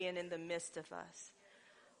being in the midst of us.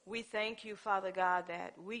 We thank you, Father God,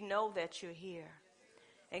 that we know that you're here.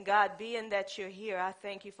 And God, being that you're here, I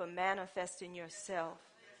thank you for manifesting yourself.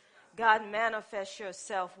 God, manifest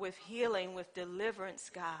yourself with healing, with deliverance,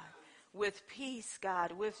 God, with peace,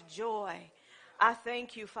 God, with joy. I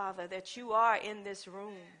thank you, Father, that you are in this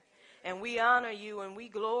room. And we honor you and we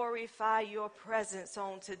glorify your presence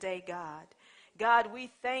on today, God. God, we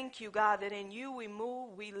thank you, God, that in you we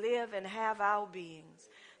move, we live, and have our beings.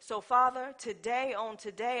 So, Father, on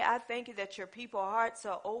today, I thank you that your people's hearts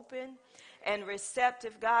are open and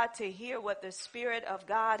receptive, God, to hear what the Spirit of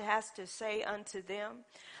God has to say unto them.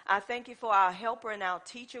 I thank you for our helper and our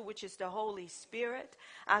teacher, which is the Holy Spirit.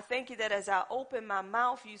 I thank you that as I open my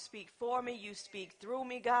mouth, you speak for me, you speak through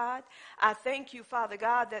me, God. I thank you, Father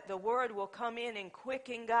God, that the word will come in and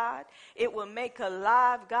quicken, God. It will make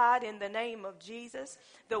alive, God, in the name of Jesus.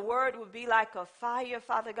 The word will be like a fire,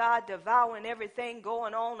 Father God, devouring everything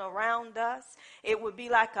going on around us. It would be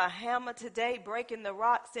like a hammer today, breaking the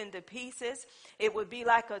rocks into pieces. It would be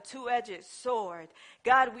like a two-edged sword.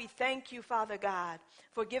 God, we thank you, Father God,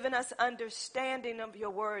 for giving us understanding of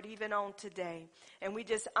your word even on today. And we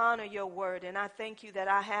just honor your word. And I thank you that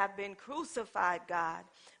I have been crucified, God,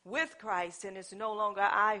 with Christ. And it's no longer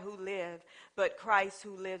I who live, but Christ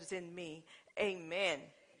who lives in me. Amen.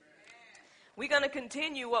 We're going to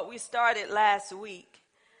continue what we started last week,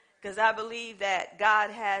 because I believe that God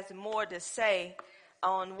has more to say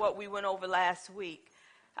on what we went over last week.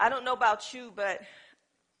 I don't know about you, but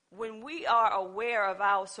when we are aware of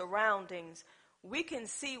our surroundings, we can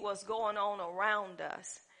see what's going on around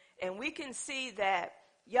us. And we can see that,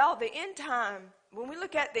 y'all, the end time, when we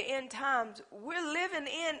look at the end times, we're living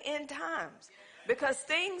in end times. Because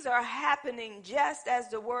things are happening just as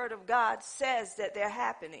the word of God says that they're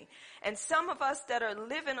happening. And some of us that are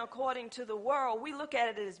living according to the world, we look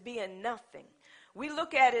at it as being nothing. We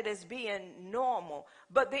look at it as being normal.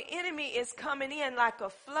 But the enemy is coming in like a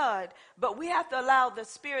flood. But we have to allow the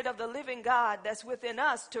Spirit of the living God that's within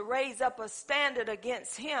us to raise up a standard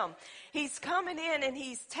against him. He's coming in and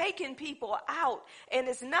he's taking people out. And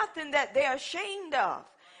it's nothing that they're ashamed of.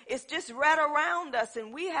 It's just right around us,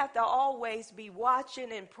 and we have to always be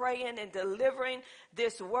watching and praying and delivering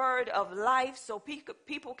this word of life so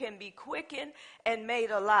people can be quickened and made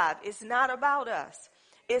alive. It's not about us.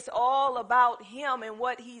 It's all about him and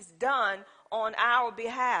what he's done on our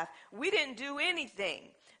behalf. We didn't do anything.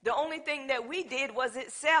 The only thing that we did was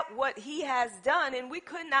accept what he has done, and we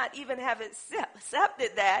could not even have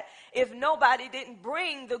accepted that if nobody didn't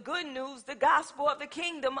bring the good news, the gospel of the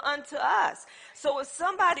kingdom unto us. So if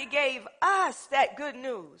somebody gave us that good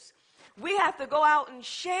news, we have to go out and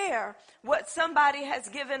share what somebody has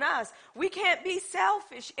given us. We can't be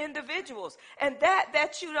selfish individuals. And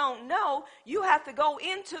that you don't know, you have to go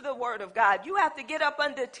into the word of God. You have to get up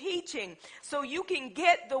under teaching so you can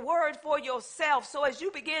get the word for yourself. So as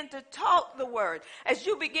you begin to talk the word, as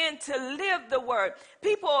you begin to live the word,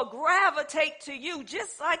 people will gravitate to you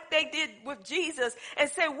just like they did with Jesus and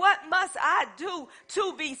say, what must I do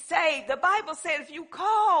to be saved? The Bible said if you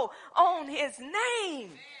call on his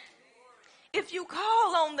name, if you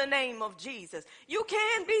call on the name of Jesus, you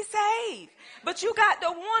can be saved. But you got to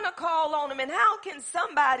want to call on him. And how can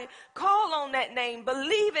somebody call on that name,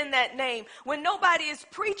 believe in that name, when nobody is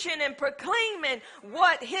preaching and proclaiming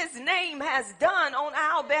what his name has done on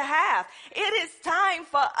our behalf? It is time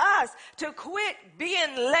for us to quit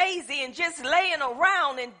being lazy and just laying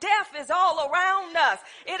around, and death is all around us.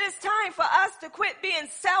 It is time for us to quit being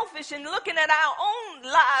selfish and looking at our own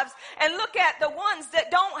lives and look at the ones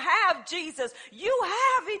that don't have Jesus. You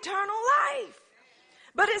have eternal life.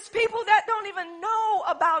 But it's people that don't even know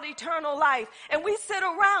about eternal life. And we sit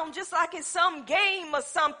around just like it's some game or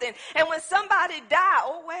something. And when somebody died,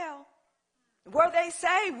 oh well, were they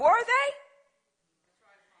saved? Were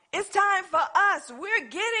they? It's time for us. We're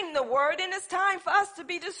getting the word, and it's time for us to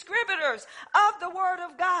be distributors of the word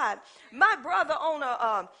of God. My brother owned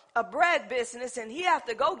a bread business, and he have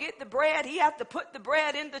to go get the bread. He have to put the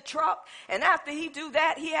bread in the truck, and after he do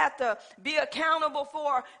that, he have to be accountable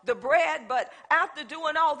for the bread. But after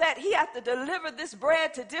doing all that, he have to deliver this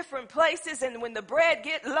bread to different places. And when the bread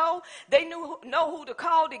get low, they know who to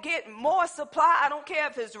call to get more supply. I don't care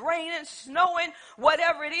if it's raining, snowing,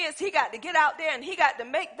 whatever it is. He got to get out there and he got to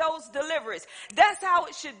make those deliveries. That's how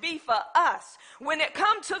it should be for us. When it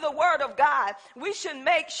comes to the word of God, we should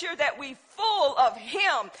make sure that we full of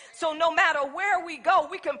him. So no matter where we go,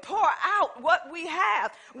 we can pour out what we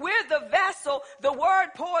have. We're the vessel. The word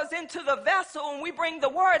pours into the vessel, and we bring the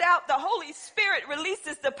word out. The Holy Spirit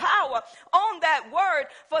releases the power on that word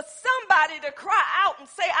for somebody to cry out and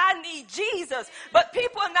say, I need Jesus. But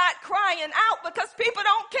people are not crying out because people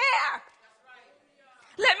don't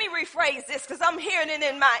me rephrase this because I'm hearing it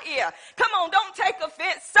in my ear. Come on, don't take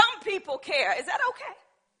offense. Some people care. Is that okay?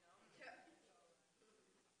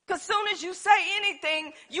 Because soon as you say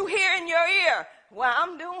anything, you hear in your ear, well,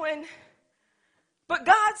 I'm doing. But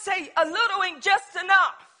God say a little ain't just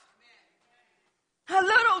enough. A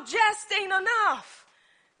little just ain't enough.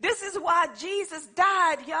 This is why Jesus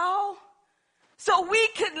died, y'all. So we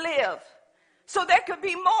could live. So there could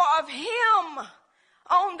be more of him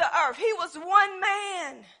on the earth. He was one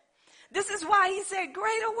man. This is why he said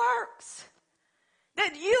greater works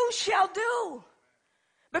that you shall do.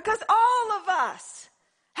 Because all of us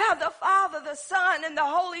have the Father, the Son, and the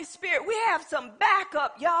Holy Spirit. We have some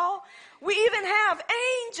backup, y'all. We even have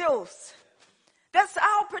angels that's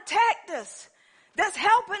our protectors, that's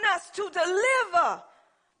helping us to deliver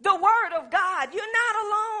the word of God. You're not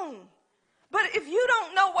alone. But if you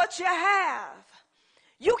don't know what you have,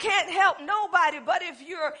 you can't help nobody. But if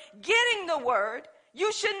you're getting the word,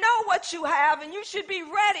 you should know what you have, and you should be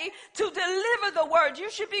ready to deliver the word.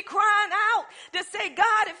 You should be crying out to say,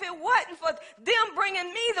 God, if it wasn't for them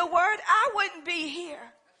bringing me the word, I wouldn't be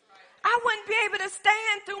here. I wouldn't be able to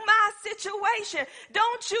stand through my situation.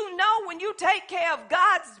 Don't you know when you take care of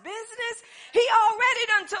God's business, he already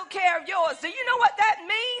done took care of yours. Do you know what that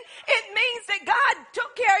means? It means that God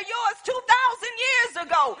took care of yours 2,000 years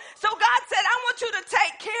ago. So God said, I want you to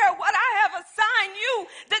take care of what I have assigned you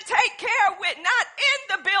to take care of with, not in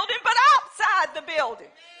the building, but outside the building.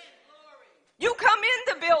 You come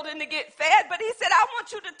in the building to get fed, but he said, I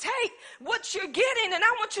want you to take what you're getting and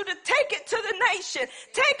I want you to take it to the nation.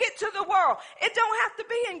 Take it to the world. It don't have to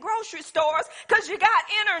be in grocery stores because you got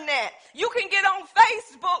internet. You can get on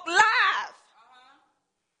Facebook Live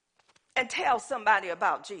and tell somebody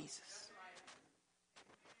about Jesus.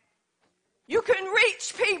 You can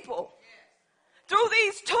reach people through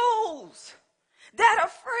these tools that are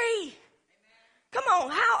free. Come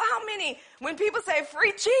on, how many, when people say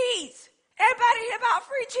free cheese, everybody hear about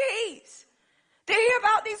free cheese. They hear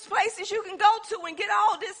about these places you can go to and get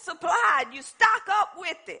all this supplied. You stock up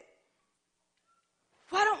with it.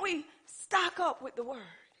 Why don't we stock up with the word?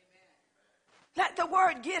 Let the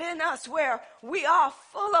word get in us where we are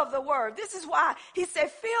full of the word. This is why he said,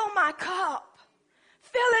 fill my cup.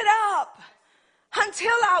 Fill it up until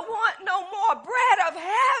I want no more bread of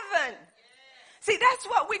heaven. See, that's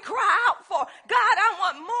what we cry out for. God, I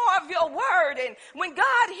want more of your word. And when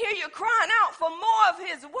God hear you crying out for more of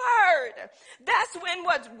his word, that's when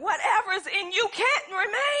whatever's in you can't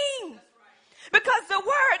remain. Because the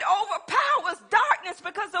word overpowers darkness,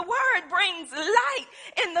 because the word brings light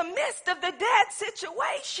in the midst of the dead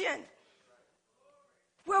situation.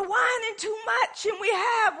 We're whining too much and we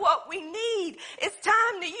have what we need. It's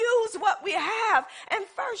time to use what we have. And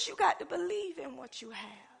first you got to believe in what you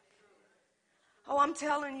have. Oh, I'm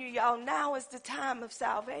telling you, y'all, now is the time of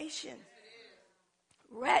salvation.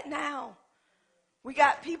 Right now. We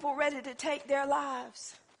got people ready to take their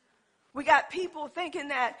lives. We got people thinking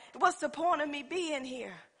that, what's the point of me being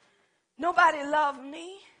here? Nobody loved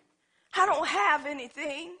me. I don't have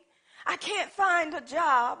anything. I can't find a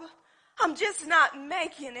job. I'm just not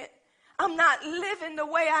making it. I'm not living the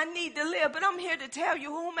way I need to live. But I'm here to tell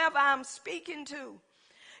you, whomever I'm speaking to,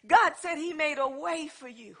 God said he made a way for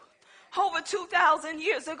you. Over 2,000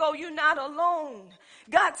 years ago, you're not alone.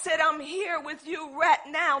 God said, I'm here with you right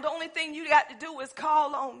now. The only thing you got to do is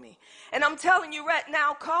call on me. And I'm telling you right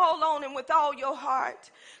now, call on him with all your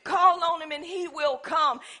heart. Call on him and he will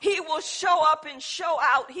come. He will show up and show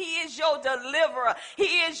out. He is your deliverer.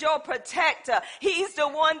 He is your protector. He's the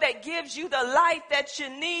one that gives you the life that you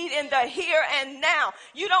need in the here and now.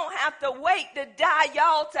 You don't have to wait to die,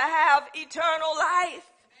 y'all, to have eternal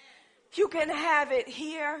life. You can have it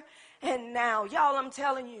here and now. Y'all, I'm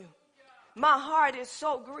telling you, my heart is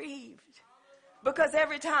so grieved because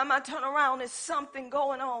every time I turn around, there's something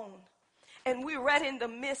going on and we're right in the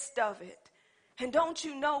midst of it. And don't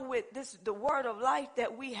you know, with this, the word of life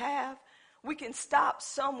that we have, we can stop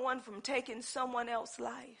someone from taking someone else's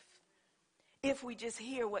life if we just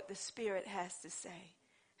hear what the Spirit has to say.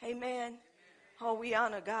 Amen. Oh, we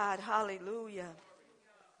honor God. Hallelujah.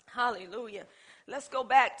 Hallelujah. Let's go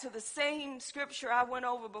back to the same scripture I went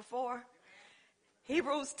over before.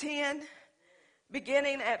 Hebrews 10,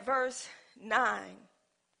 beginning at verse 9.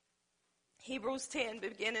 Hebrews 10,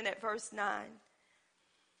 beginning at verse 9.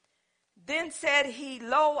 Then said he,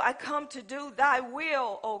 Lo, I come to do thy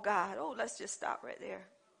will, O God. Oh, let's just stop right there.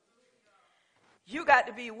 You got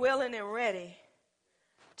to be willing and ready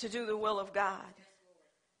to do the will of God.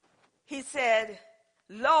 He said,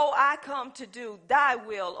 Lo, I come to do thy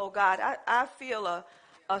will, O God. I feel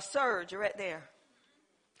a surge right there.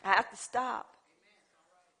 I have to stop.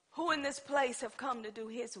 Who in this place have come to do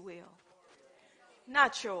his will?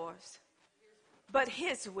 Not yours, but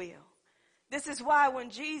his will. This is why when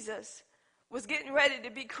Jesus was getting ready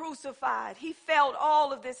to be crucified, he felt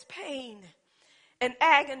all of this pain and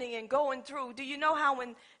agony and going through. Do you know how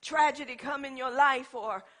when tragedy come in your life,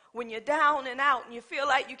 or when you're down and out and you feel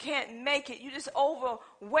like you can't make it, you're just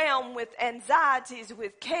overwhelmed with anxieties,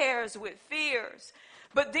 with cares, with fears.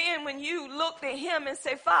 But then when you look to him and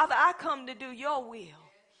say, Father, I come to do your will.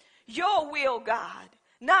 Your will, God.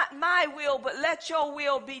 Not my will, but let your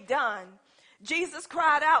will be done. Jesus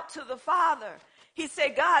cried out to the Father. He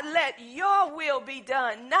said, God, let your will be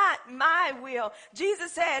done, not my will.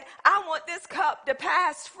 Jesus said, I want this cup to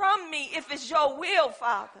pass from me if it's your will,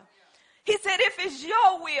 Father. He said, if it's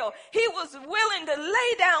your will, he was willing to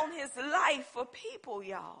lay down his life for people,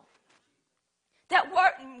 y'all, that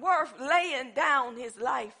weren't worth laying down his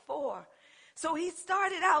life for. So he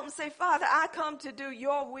started out and said, Father, I come to do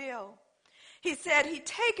your will. He said, he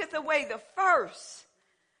taketh away the first,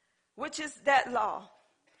 which is that law,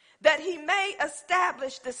 that he may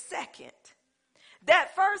establish the second.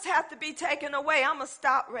 That first have to be taken away. I'm going to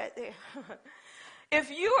stop right there.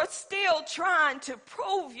 If you are still trying to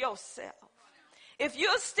prove yourself, if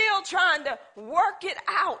you're still trying to work it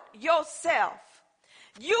out yourself,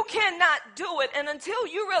 you cannot do it. And until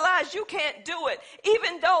you realize you can't do it,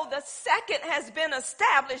 even though the second has been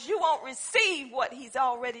established, you won't receive what he's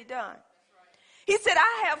already done. He said,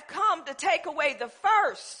 I have come to take away the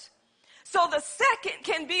first, so the second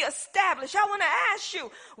can be established. I want to ask you,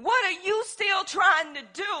 what are you still trying to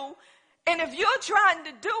do? And if you're trying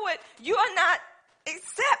to do it, you're not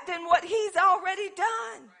accepting what he's already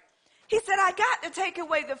done. He said, I got to take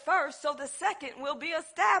away the first so the second will be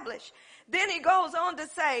established. Then he goes on to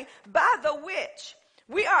say, by the which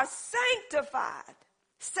we are sanctified,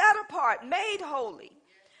 set apart, made holy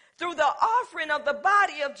through the offering of the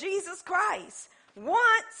body of Jesus Christ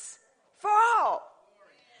once for all.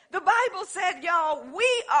 The Bible said, y'all,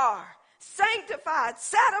 we are sanctified,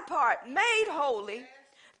 set apart, made holy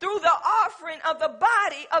through the offering of the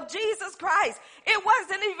body of Jesus Christ. It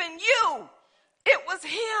wasn't even you. It was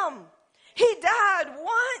him. He died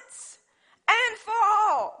once and for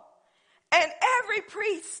all. And every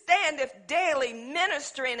priest standeth daily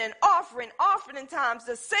ministering and offering oftentimes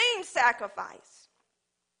the same sacrifice,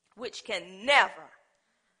 which can never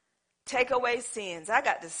take away sins. I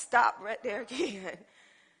got to stop right there again.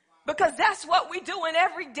 Because that's what we're doing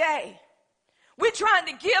every day. We're trying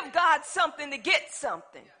to give God something to get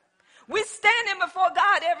something. We're standing before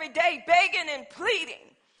God every day begging and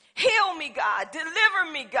pleading. Heal me, God.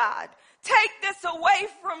 Deliver me, God. Take this away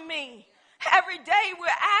from me. Every day we're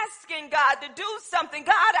asking God to do something.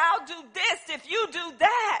 God, I'll do this if you do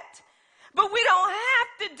that. But we don't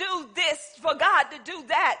have to do this for God to do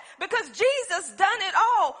that, because Jesus done it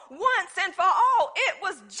all once and for all. It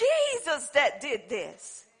was Jesus that did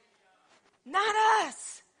this, not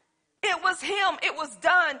us. It was him. It was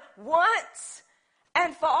done once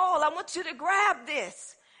and for all. I want you to grab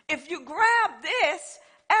this. If you grab this,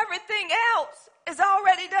 everything else is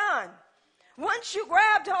already done. Once you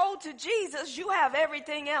grabbed hold to Jesus, you have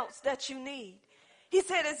everything else that you need. He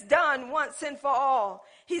said it's done once and for all.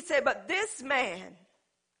 He said, but this man,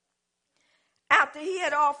 after he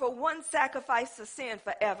had offered one sacrifice to sin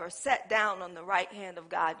forever, sat down on the right hand of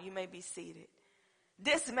God. You may be seated.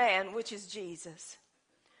 This man, which is Jesus,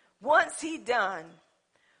 once he done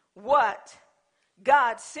what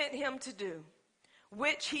God sent him to do,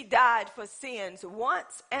 which he died for sins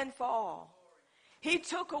once and for all. He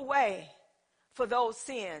took away for those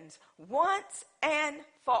sins once and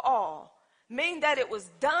for all, meaning that it was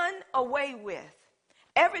done away with.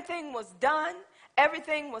 Everything was done.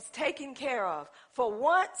 Everything was taken care of for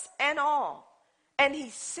once and all. And he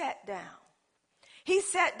sat down. He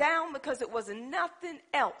sat down because it was nothing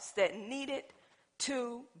else that needed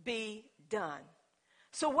to be done.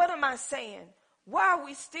 So what am I saying? Why are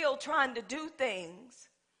we still trying to do things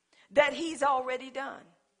that he's already done?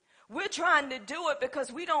 We're trying to do it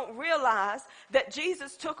because we don't realize that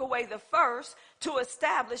Jesus took away the first to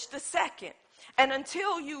establish the second. And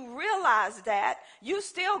until you realize that, you're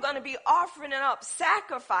still going to be offering up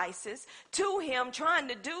sacrifices to him, trying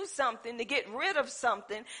to do something to get rid of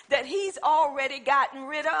something that he's already gotten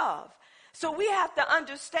rid of. So we have to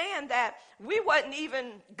understand that we wasn't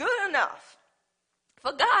even good enough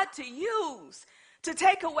for God to use to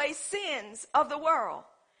take away sins of the world.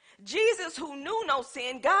 Jesus, who knew no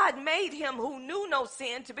sin, God made him who knew no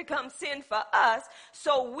sin to become sin for us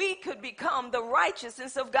so we could become the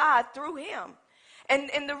righteousness of God through him.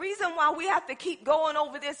 And the reason why we have to keep going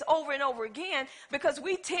over this over and over again, because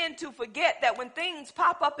we tend to forget that when things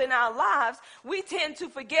pop up in our lives, we tend to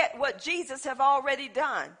forget what Jesus have already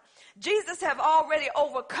done. Jesus have already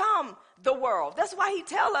overcome the world. That's why he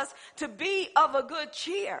tells us to be of a good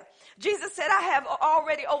cheer. Jesus said, I have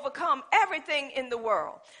already overcome everything in the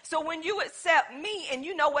world. So when you accept me and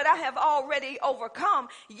you know what I have already overcome,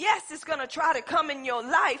 yes, it's going to try to come in your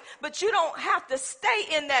life, but you don't have to stay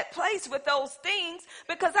in that place with those things,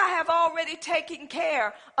 because I have already taken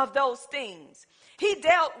care of those things. He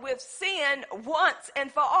dealt with sin once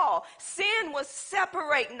and for all. Sin was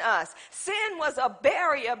separating us. Sin was a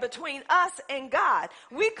barrier between us and God.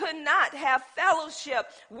 We could not have fellowship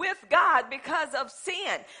with God because of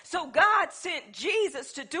sin. So God sent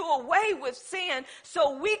Jesus to do away with sin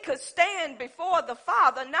so we could stand before the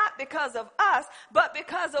Father, not because of us, but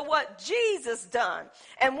because of what Jesus done.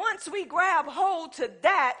 And once we grab hold to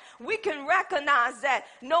that, we can recognize that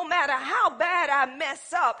no matter how bad I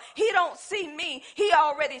mess up, he don't see me. He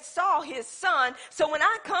already saw his son. So when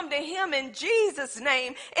I come to him in Jesus'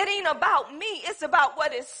 name, it ain't about me. It's about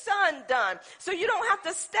what his son done. So you don't have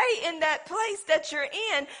to stay in that place that you're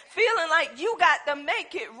in feeling like you got to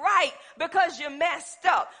make it right because you messed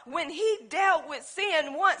up. When he dealt with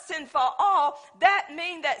sin once and for all, that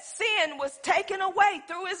means that sin was taken away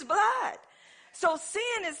through his blood. So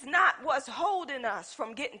sin is not what's holding us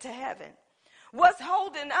from getting to heaven. What's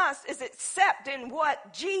holding us is accepting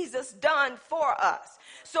what Jesus done for us.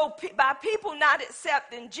 So by people not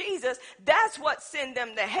accepting Jesus, that's what sent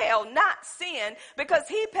them to hell, not sin, because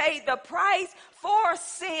he paid the price for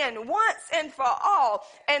sin once and for all.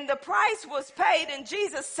 And the price was paid and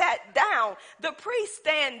Jesus sat down. The priests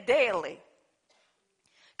stand daily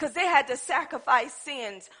because they had to sacrifice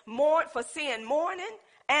for sin morning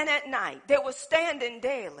and at night. They were standing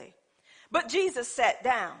daily. But Jesus sat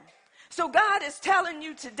down. So God is telling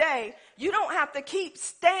you today, you don't have to keep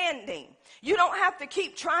standing. You don't have to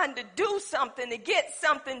keep trying to do something to get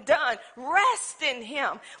something done. Rest in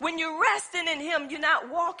him. When you're resting in him, you're not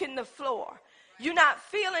walking the floor. You're not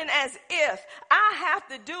feeling as if I have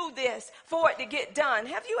to do this for it to get done.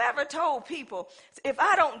 Have you ever told people, if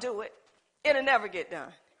I don't do it, it'll never get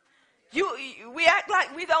done? We act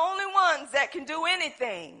like we're the only ones that can do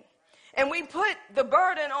anything. And we put the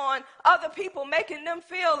burden on other people, making them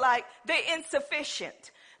feel like they're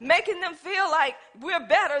insufficient, making them feel like we're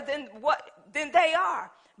better than they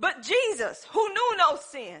are. But Jesus, who knew no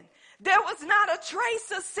sin, there was not a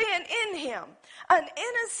trace of sin in him. An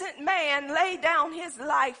innocent man laid down his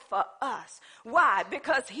life for us. Why?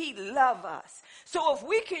 Because he loved us. So if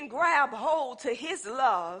we can grab hold to his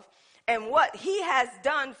love and what he has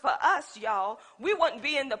done for us, y'all, we wouldn't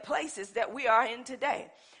be in the places that we are in today.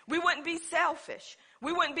 We wouldn't be selfish.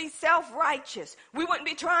 We wouldn't be self-righteous. We wouldn't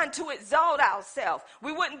be trying to exalt ourselves.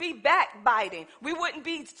 We wouldn't be backbiting. We wouldn't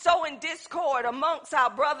be sowing discord amongst our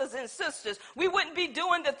brothers and sisters. We wouldn't be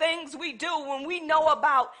doing the things we do when we know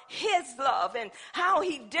about his love and how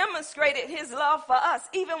he demonstrated his love for us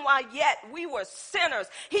even while yet we were sinners.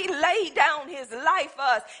 He laid down his life for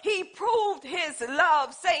us. He proved his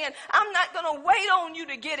love, saying, I'm not going to wait on you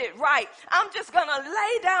to get it right. I'm just going to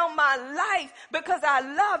lay down my life because I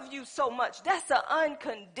love you so much. That's an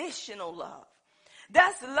unconditional love.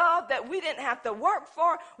 That's love that we didn't have to work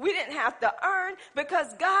for. We didn't have to earn, because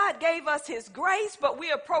God gave us his grace, but we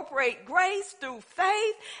appropriate grace through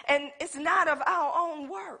faith, and it's not of our own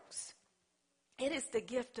works. It is the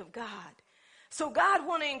gift of God. So God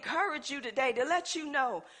want to encourage you today to let you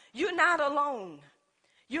know you're not alone.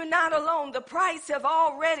 You're not alone. The price have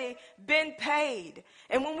already been paid.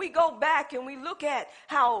 And when we go back and we look at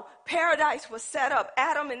how paradise was set up,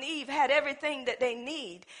 Adam and Eve had everything that they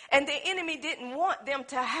need. And the enemy didn't want them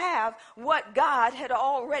to have what God had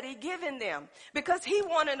already given them, because he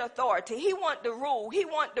wanted authority. He wanted to rule. He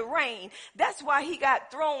wanted to reign. That's why he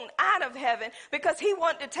got thrown out of heaven, because he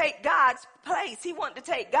wanted to take God's place. He wanted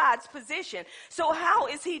to take God's position. So how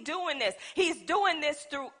is he doing this? He's doing this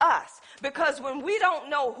through us, because when we don't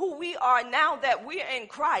know who we are now that we're in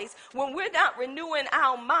Christ, when we're not renewing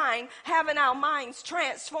our mind, having our minds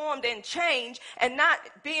transformed and changed, and not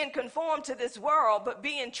being conformed to this world, but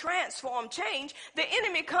being transformed, changed, the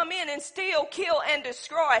enemy come in and steal, kill, and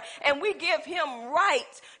destroy, and we give him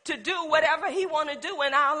rights to do whatever he want to do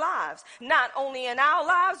in our lives. Not only in our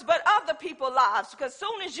lives, but other people's lives, because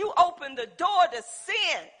soon as you open the door to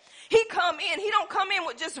sin, he come in. He don't come in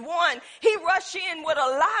with just one. He rush in with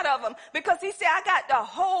a lot of them, because he said, I got to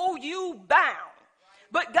hold you bound.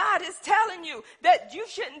 But God is telling you that you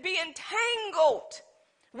shouldn't be entangled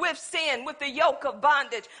with sin, with the yoke of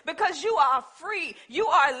bondage, because you are free. You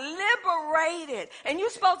are liberated. And you're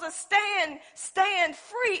supposed to stand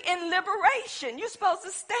free in liberation. You're supposed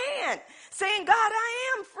to stand saying, God,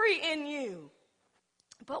 I am free in you.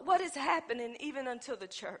 But what is happening even unto the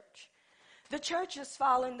church? The church is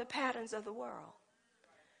following the patterns of the world,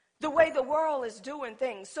 the way the world is doing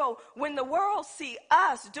things. So when the world see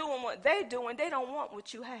us doing what they're doing, they don't want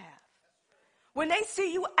what you have. When they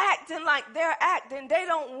see you acting like they're acting, they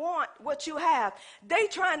don't want what you have. They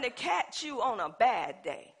trying to catch you on a bad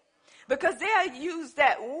day, because they'll use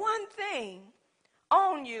that one thing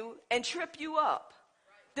on you and trip you up,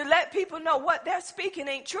 to let people know what they're speaking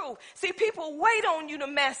ain't true. See, people wait on you to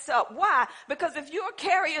mess up. Why? Because if you're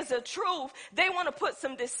carriers of truth, they want to put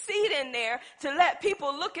some deceit in there to let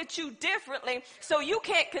people look at you differently, so you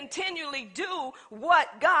can't continually do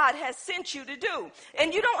what God has sent you to do.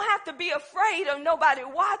 And you don't have to be afraid of nobody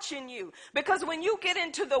watching you, because when you get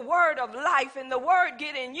into the word of life and the word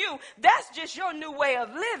get in you, that's just your new way of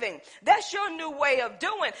living. That's your new way of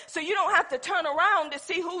doing. So you don't have to turn around to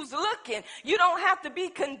see who's looking. You don't have to be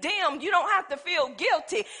condemned. You don't have to feel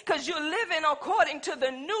guilty, because you're living according to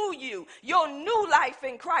the new you, your new life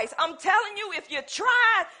in Christ. I'm telling you, if you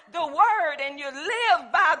try the word and you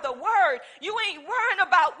live by the word, you ain't worrying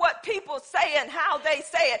about what people say and how they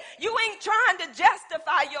say it. You ain't trying to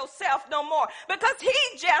justify yourself no more, because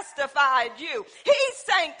he justified you. He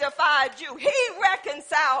sanctified you. He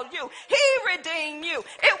reconciled you. He redeemed you.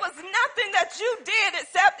 It was nothing that you did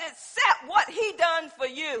except what he done for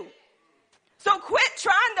you. So quit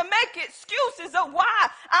trying to make excuses of why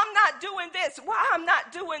I'm not doing this, why I'm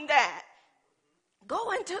not doing that.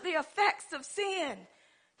 Go into the effects of sin.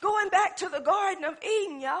 Going back to the Garden of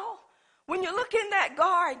Eden, y'all. When you look in that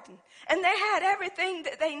garden, and they had everything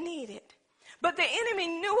that they needed, but the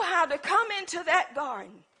enemy knew how to come into that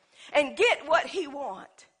garden and get what he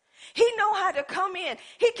want. He know how to come in.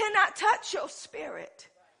 He cannot touch your spirit.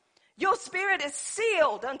 Your spirit is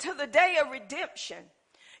sealed until the day of redemption.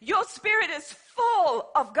 Your spirit is full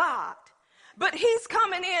of God, but he's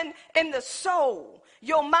coming in the soul,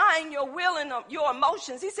 your mind, your will, and your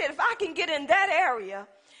emotions. He said, if I can get in that area,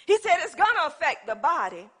 he said, it's going to affect the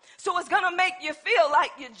body. So it's going to make you feel like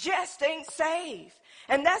you just ain't saved.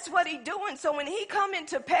 And that's what he's doing. So when he come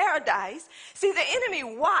into paradise, see, the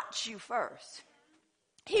enemy watch you first.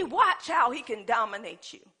 He watch how he can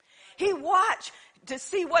dominate you. He watch to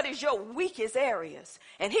see what is your weakest areas.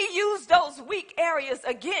 And he used those weak areas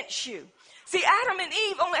against you. See, Adam and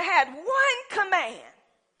Eve only had one command.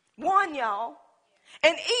 One, y'all.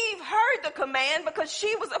 And Eve heard the command because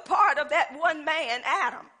she was a part of that one man,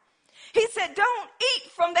 Adam. He said, don't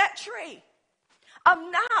eat from that tree of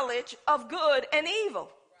knowledge of good and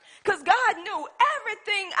evil. Because God knew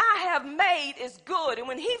everything I have made is good. And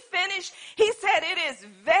when he finished, he said it is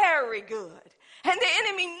very good. And the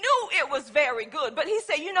enemy knew it was very good. But he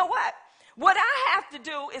said, you know what? What I have to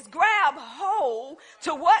do is grab hold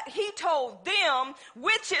to what he told them,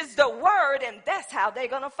 which is the word, and that's how they're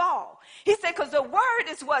going to fall. He said, because the word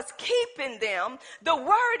is what's keeping them. The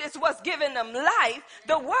word is what's giving them life.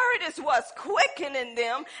 The word is what's quickening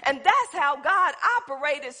them. And that's how God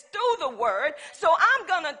operates through the word. So I'm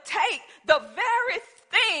going to take the very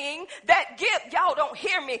thing that y'all don't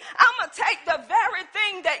hear me. I'm going to take the very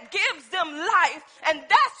thing that gives them life, and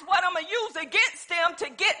that's what I'm going to use against them to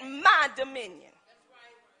get my dominion.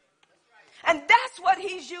 And that's what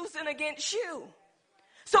he's using against you.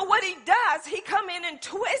 So what he does, he come in and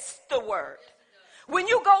twist the word. When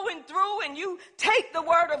you going through and you take the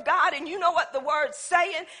word of God and you know what the word's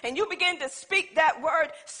saying, and you begin to speak that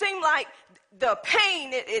word, seem like the pain,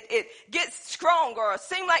 it gets stronger, or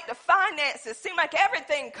seem like the finances, seem like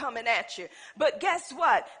everything coming at you. But guess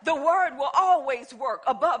what? The word will always work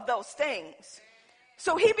above those things.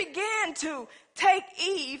 So he began to take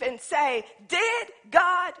Eve and say, did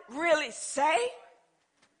God really say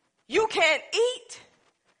you can't eat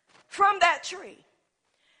from that tree?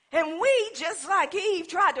 And we, just like Eve,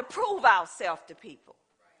 tried to prove ourselves to people.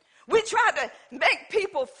 We tried to make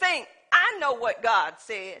people think, I know what God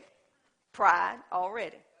said. Pride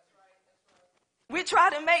already. We try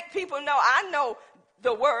to make people know, I know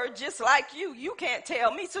the word just like you. You can't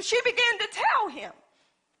tell me. So she began to tell him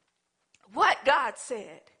what God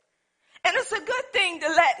said. And it's a good thing to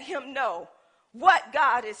let him know what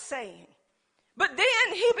God is saying. But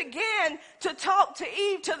then he began to talk to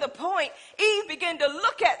Eve to the point Eve began to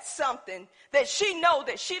look at something that she know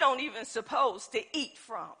that she don't even supposed to eat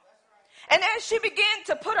from. And as she began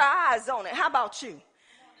to put her eyes on it, how about you?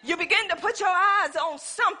 You begin to put your eyes on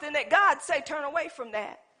something that God say, turn away from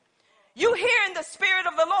that. You hear in the spirit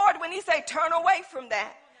of the Lord when he say, turn away from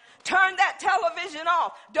that. Turn that television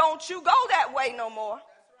off. Don't you go that way no more.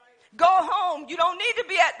 Go home. You don't need to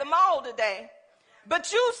be at the mall today.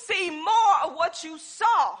 But you see more of what you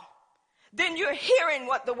saw than you're hearing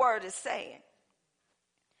what the word is saying.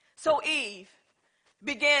 So Eve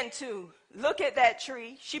began to look at that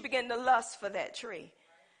tree. She began to lust for that tree.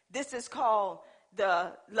 This is called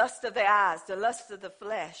the lust of the eyes, the lust of the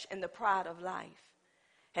flesh, and the pride of life.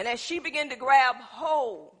 And as she began to grab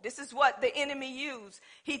hold, this is what the enemy used.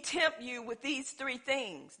 He tempt you with these three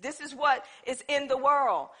things. This is what is in the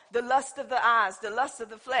world. The lust of the eyes, the lust of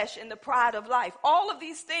the flesh, and the pride of life. All of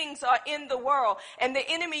these things are in the world. And the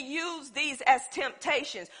enemy used these as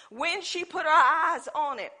temptations. When she put her eyes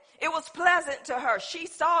on it, it was pleasant to her. She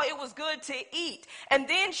saw it was good to eat. And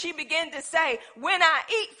then she began to say, when I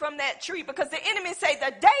eat from that tree, because the enemy say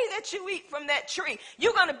the day that you eat from that tree,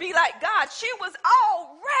 you're going to be like God. She was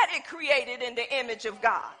already created in the image of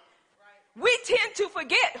God. We tend to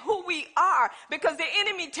forget who we are because the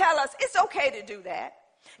enemy tell us it's okay to do that.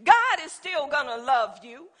 God is still going to love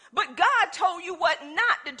you, but God told you what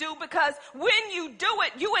not to do, because when you do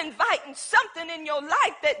it, you inviting something in your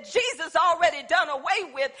life that Jesus already done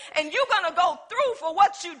away with, and you're going to go through for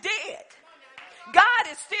what you did.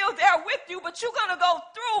 God is still there with you, but you're going to go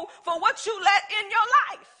through for what you let in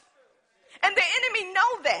your life. And the enemy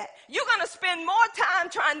know that. You're going to spend more time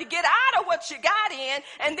trying to get out of what you got in,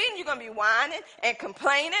 and then you're going to be whining and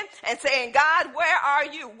complaining and saying, God, where are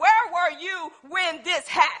you? Where were you when this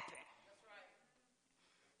happened?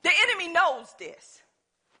 The enemy knows this.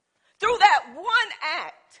 Through that one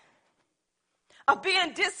act of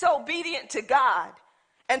being disobedient to God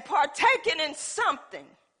and partaking in something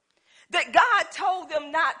that God told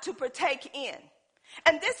them not to partake in.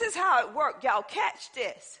 And this is how it worked. Y'all catch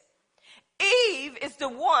this. Eve is the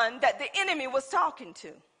one that the enemy was talking to.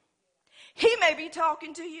 He may be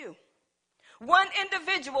talking to you. One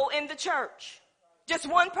individual in the church. Just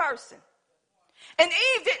one person. And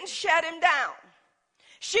Eve didn't shut him down.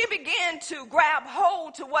 She began to grab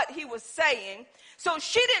hold to what he was saying, so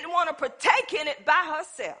she didn't want to partake in it by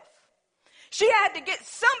herself. She had to get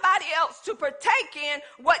somebody else to partake in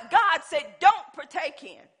what God said don't partake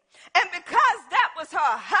in. And because that was her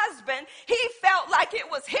husband, he felt like it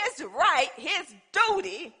was his right, his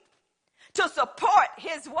duty to support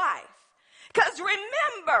his wife. Because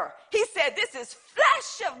remember, he said, this is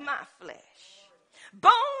flesh of my flesh,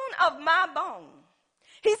 bone of my bone.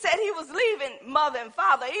 He said he was leaving mother and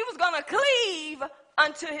father. He was going to cleave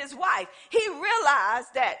unto his wife. He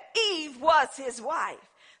realized that Eve was his wife.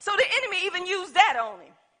 So the enemy even used that on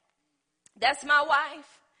him. That's my wife.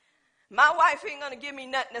 My wife ain't going to give me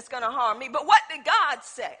nothing that's going to harm me. But what did God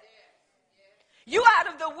say? You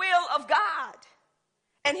out of the will of God.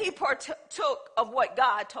 And he partook of what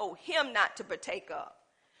God told him not to partake of.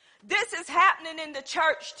 This is happening in the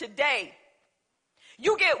church today.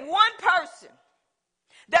 You get one person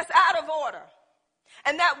that's out of order.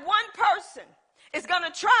 And that one person is going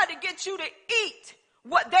to try to get you to eat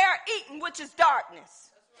what they're eating, which is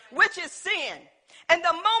darkness, which is sin. And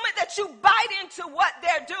the moment that you bite into what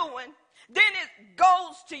they're doing, then it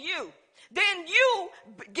goes to you. Then you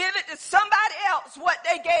give it to somebody else what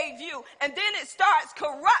they gave you. And then it starts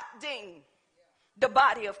corrupting the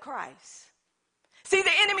body of Christ. See,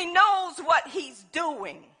 the enemy knows what he's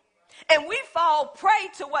doing. And we fall prey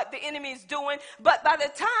to what the enemy is doing. But by the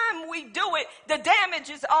time we do it, the damage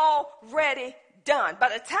is already done. By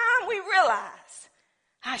the time we realize,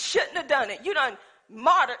 I shouldn't have done it. You done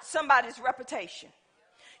martyred somebody's reputation.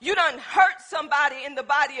 You done hurt somebody in the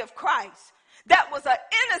body of Christ. That was an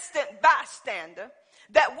innocent bystander.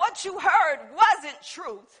 That what you heard wasn't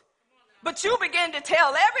truth. But you began to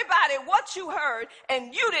tell everybody what you heard,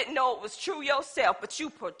 and you didn't know it was true yourself, but you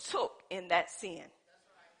partook in that sin.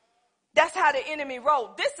 That's how the enemy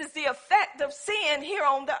rolled. This is the effect of sin here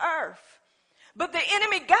on the earth. But the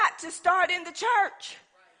enemy got to start in the church.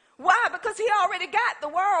 Why? Because he already got the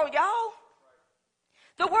world, y'all.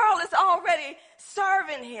 The world is already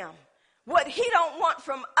serving him. What he don't want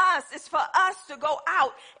from us is for us to go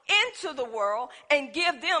out into the world and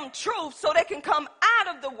give them truth so they can come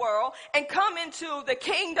out of the world and come into the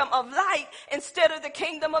kingdom of light instead of the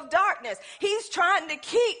kingdom of darkness. He's trying to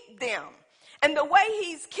keep them. And the way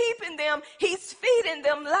he's keeping them, he's feeding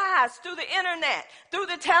them lies through the internet, through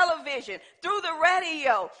the television, through the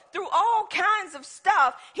radio, through all kinds of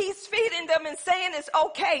stuff. He's feeding them and saying it's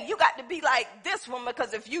okay. You got to be like this one,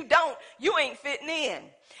 because if you don't, you ain't fitting in.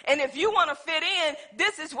 And if you want to fit in,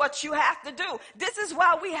 this is what you have to do. This is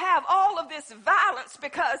why we have all of this violence,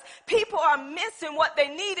 because people are missing what they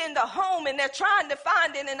need in the home and they're trying to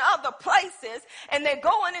find it in other places, and they're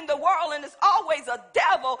going in the world, and it's always a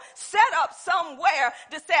devil set up somewhere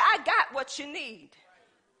to say, I got what you need.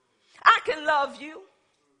 I can love you.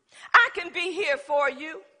 I can be here for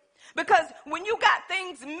you. Because when you got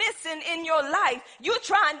things missing in your life, you're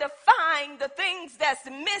trying to find the things that's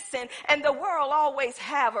missing, and the world always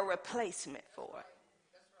have a replacement for it.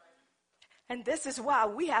 And this is why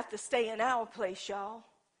we have to stay in our place, y'all.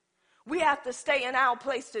 We have to stay in our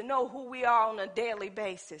place to know who we are on a daily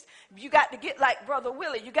basis. You got to get like Brother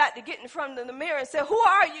Willie. You got to get in front of the mirror and say, who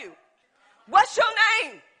are you? What's your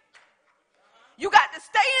name? You got to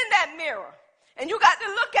stay in that mirror, and you got to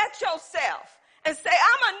look at yourself and say,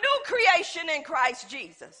 I'm a new creation in Christ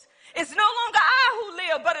Jesus. It's no longer I who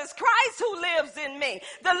live, but it's Christ who lives in me.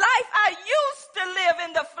 The life I used to live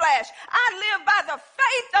in the flesh, I live by the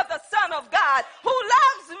faith of the Son of God who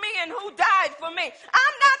loves me and who died for me.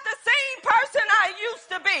 I'm not the same person I used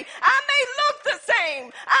to be. I may look the same.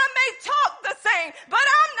 I may talk the same, but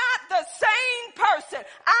I'm not the same person.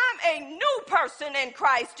 I'm a new person in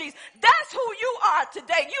Christ Jesus. That's who you are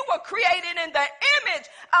today. You were created in the image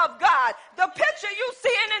of God. The picture you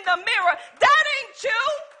seeing in the mirror, that ain't you.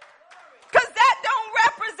 Because that don't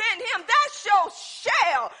represent him. That's your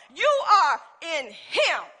shell. You are in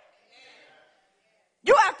him.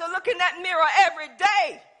 You have to look in that mirror every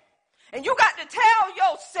day. And you got to tell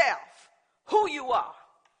yourself who you are.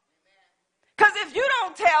 Because if you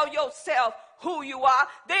don't tell yourself who you are,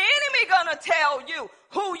 the enemy going to tell you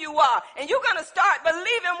who you are. And you're going to start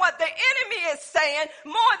believing what the enemy is saying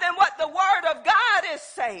more than what the word of God is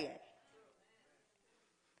saying.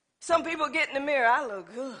 Some people get in the mirror, I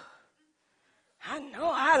look good. I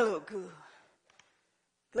know I look good.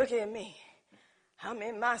 Look at me. I'm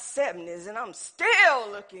in my 70s and I'm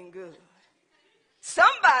still looking good.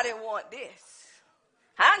 Somebody want this.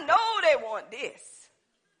 I know they want this.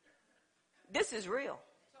 This is real.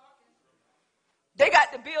 They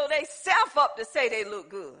got to build themselves up to say they look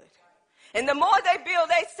good. And the more they build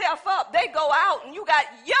themselves up, they go out and you got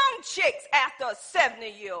young chicks after a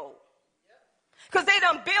 70-year-old. Because they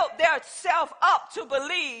done built their self up to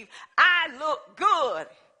believe, I look good.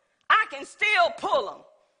 I can still pull them.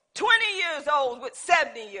 20 years old with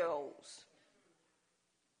 70-year-olds.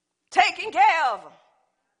 Taking care of them.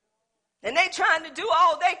 And they trying to do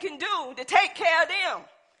all they can do to take care of them.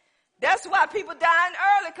 That's why people dying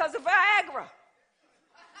early, because of Viagra.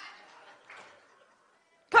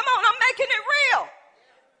 Come on, I'm making it real.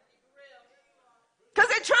 Because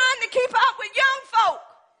they're trying to keep up with young folk.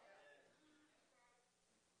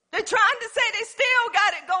 They're trying to say they still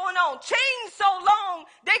got it going on. Chains so long,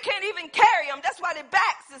 they can't even carry them. That's why their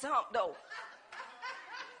backs is humped over.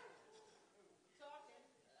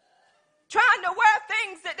 Trying to wear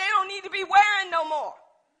things that they don't need to be wearing no more.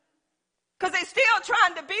 Because they're still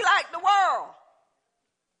trying to be like the world.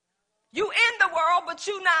 You in the world, but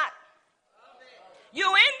you not. You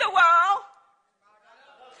in the world.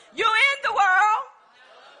 You in the world.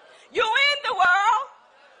 You in the world.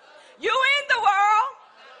 You in the world.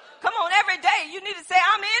 Come on, every day you need to say,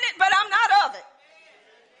 I'm in it, but I'm not of it.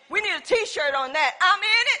 We need a t-shirt on that. I'm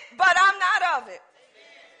in it, but I'm not of it.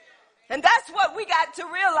 And that's what we got to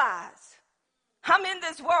realize. I'm in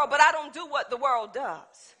this world, but I don't do what the world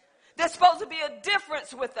does. There's supposed to be a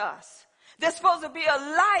difference with us. There's supposed to be a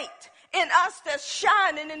light in us that's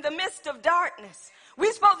shining in the midst of darkness.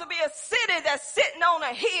 We're supposed to be a city that's sitting on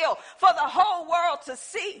a hill for the whole world to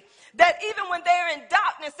see. That even when they're in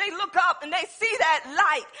darkness, they look up and they see that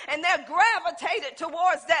light and they're gravitated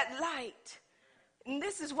towards that light. And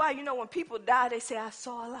this is why, when people die, they say, I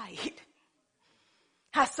saw a light.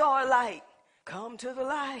 I saw a light. Come to the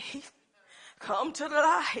light. Come to the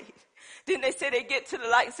light. Then they say they get to the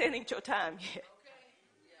light and say, it ain't your time yet.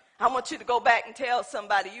 I want you to go back and tell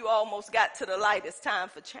somebody you almost got to the light. It's time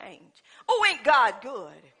for change. Oh, ain't God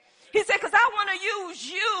good? He said, because I want to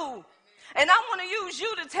use you. And I want to use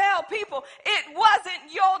you to tell people it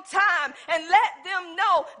wasn't your time, and let them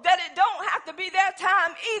know that it don't have to be their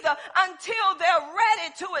time either until they're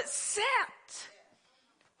ready to accept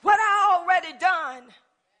what I already done.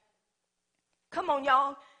 Come on,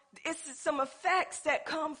 y'all. It's some effects that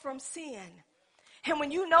come from sin. And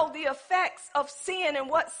when you know the effects of sin and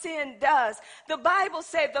what sin does, the Bible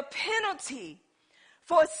said the penalty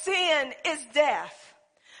for sin is death.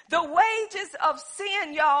 The wages of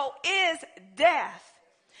sin, y'all, is death.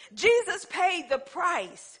 Jesus paid the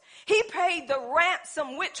price. He paid the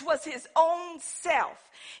ransom, which was his own self.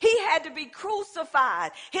 He had to be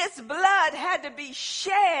crucified. His blood had to be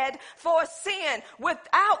shed for sin.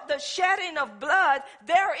 Without the shedding of blood,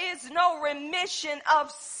 there is no remission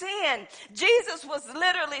of sin. Jesus was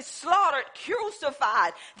literally slaughtered,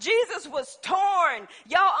 crucified. Jesus was torn.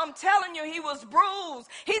 Y'all, I'm telling you, he was bruised.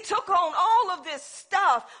 He took on all of this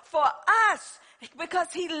stuff for us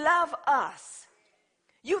because he loved us.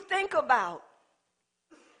 You think about,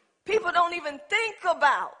 people don't even think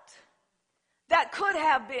about, that could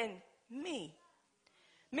have been me.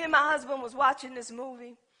 Me and my husband was watching this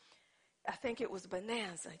movie. I think it was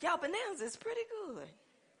Bonanza. Y'all, Bonanza is pretty good.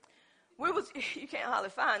 You can't hardly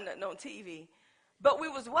find nothing on TV. But we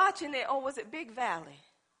was watching it, was it Big Valley?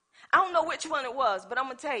 I don't know which one it was, but I'm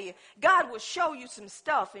going to tell you, God will show you some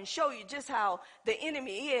stuff and show you just how the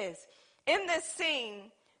enemy is. In this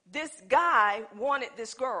scene, this guy wanted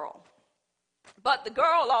this girl. But the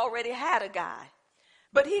girl already had a guy.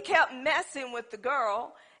 But he kept messing with the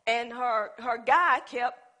girl, and her guy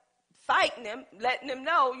kept fighting him, letting him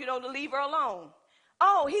know, to leave her alone.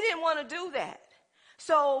 Oh, he didn't want to do that.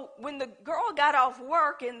 So when the girl got off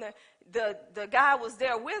work and the guy was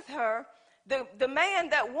there with her, the man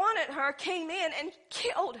that wanted her came in and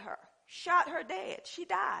killed her, shot her dead. She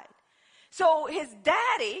died. So his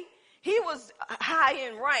daddy, he was high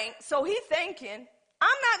in rank, so he thinking,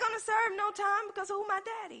 I'm not going to serve no time because of who my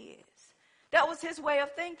daddy is. That was his way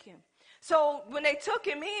of thinking. So when they took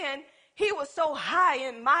him in, he was so high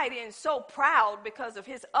and mighty and so proud because of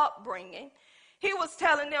his upbringing. He was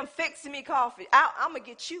telling them, fix me coffee. I'm going to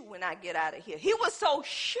get you when I get out of here. He was so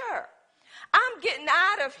sure, I'm getting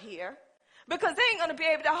out of here because they ain't going to be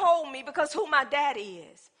able to hold me because who my daddy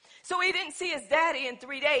is. So he didn't see his daddy in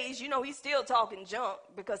 3 days. He's still talking junk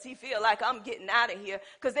because he feel like I'm getting out of here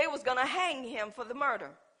because they was going to hang him for the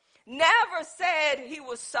murder. Never said he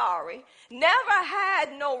was sorry. Never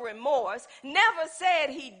had no remorse. Never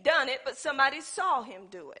said he'd done it, but somebody saw him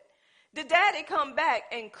do it. The daddy come back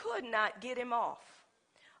and could not get him off.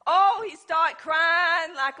 Oh, he started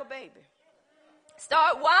crying like a baby.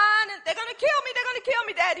 Start whining. They're going to kill me. They're going to kill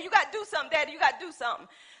me, Daddy. You got to do something, Daddy. You got to do something.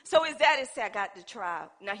 So his daddy said, I got to try.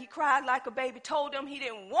 Now, he cried like a baby, told them he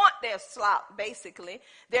didn't want their slop, basically,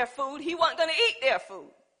 their food. He wasn't going to eat their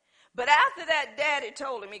food. But after that, daddy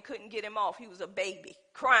told him he couldn't get him off. He was a baby,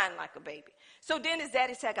 crying like a baby. So then his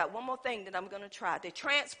daddy said, I got one more thing that I'm going to try. They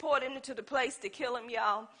transport him to the place to kill him,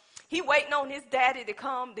 y'all. He waiting on his daddy to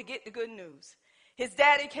come to get the good news. His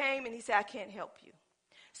daddy came and he said, I can't help you.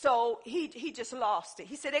 So he just lost it.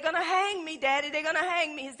 He said, they're going to hang me, Daddy. They're going to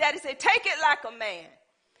hang me. His daddy said, take it like a man.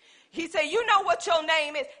 He said, you know what your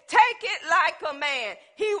name is. Take it like a man.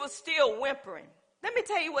 He was still whimpering. Let me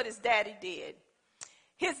tell you what his daddy did.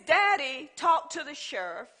 His daddy talked to the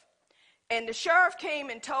sheriff, and the sheriff came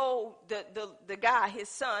and told the guy, his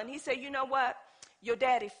son, he said, you know what? Your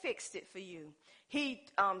daddy fixed it for you. He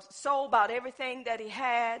sold about everything that he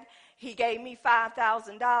had. He gave me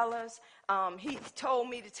 $5,000. He told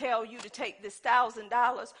me to tell you to take this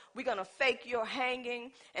 $1,000. We're going to fake your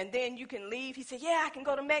hanging, and then you can leave. He said, yeah, I can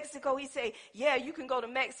go to Mexico. He said, yeah, you can go to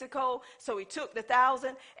Mexico. So he took the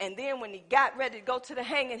 $1,000, and then when he got ready to go to the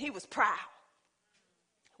hanging, he was proud.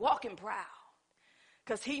 Walking proud.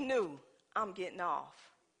 Because he knew, I'm getting off.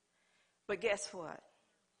 But guess what?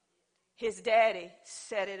 His daddy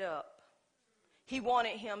set it up. He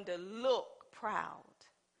wanted him to look proud.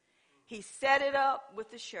 He set it up with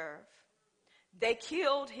the sheriff. They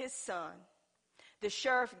killed his son. The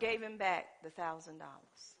sheriff gave him back the $1,000.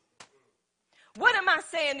 What am I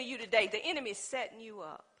saying to you today? The enemy is setting you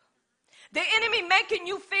up. The enemy making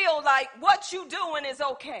you feel like what you doing is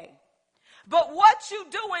okay. But what you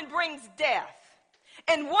doing brings death.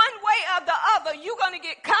 And one way or the other, you're going to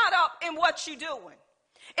get caught up in what you're doing.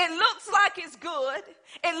 It looks like it's good.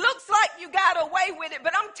 It looks like you got away with it.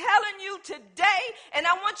 But I'm telling you today, and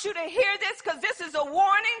I want you to hear this because this is a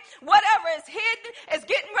warning. Whatever is hidden is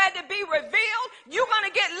getting ready to be revealed. You're going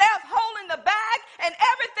to get left holding the bag, and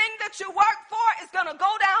everything that you work for is going to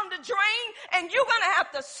go down the drain, and you're going to have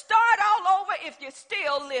to start all over if you're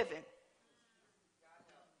still living.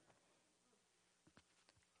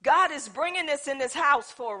 God is bringing this in this house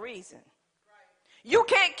for a reason. You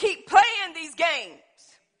can't keep playing these games.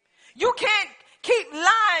 You can't keep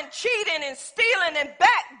lying, cheating, and stealing, and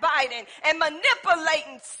backbiting, and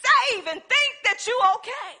manipulating, save, and think that you're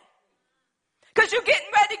okay. Because you're getting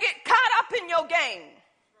ready to get caught up in your game.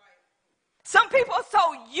 Some people are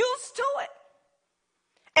so used to it,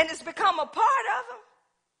 and it's become a part of them,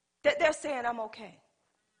 that they're saying, I'm okay.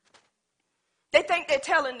 They think they're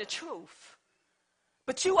telling the truth.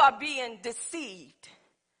 But you are being deceived.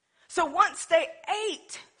 So once they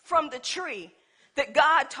ate from the tree that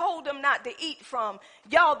God told them not to eat from,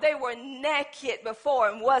 y'all, they were naked before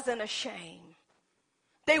and wasn't ashamed.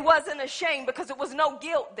 They wasn't ashamed because there was no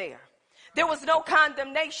guilt there. There was no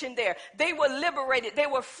condemnation there. They were liberated. They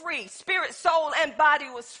were free. Spirit, soul, and body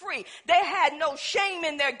was free. They had no shame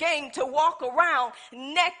in their game to walk around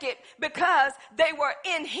naked because they were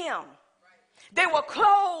in him. They were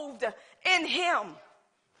clothed in him.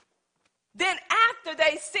 Then after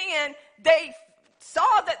they sinned, they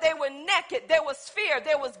saw that they were naked. There was fear.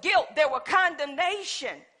 There was guilt. There was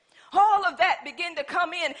condemnation. All of that began to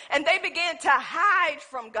come in, and they began to hide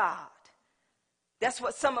from God. That's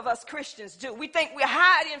what some of us Christians do. We think we're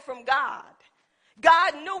hiding from God.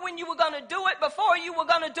 God knew when you were going to do it before you were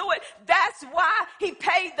going to do it. That's why he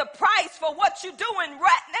paid the price for what you're doing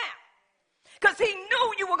right now. Because he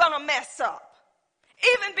knew you were going to mess up.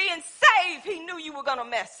 Even being saved, he knew you were going to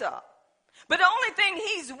mess up. But the only thing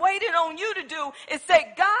he's waiting on you to do is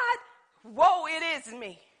say, God, woe, it is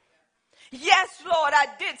me. Yes, Lord, I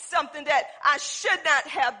did something that I should not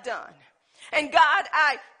have done. And God,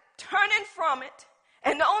 I turning from it.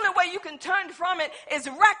 And the only way you can turn from it is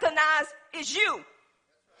recognize it's you.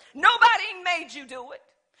 Nobody made you do it.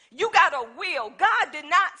 You got a will. God did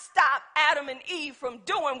not stop Adam and Eve from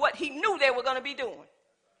doing what he knew they were going to be doing.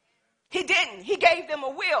 He didn't. He gave them a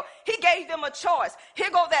will. He gave them a choice. Here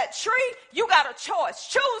go that tree. You got a choice.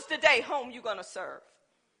 Choose the day whom you're going to serve.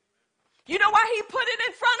 You know why he put it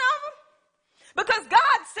in front of them? Because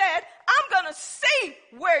God said, I'm going to see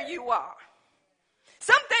where you are.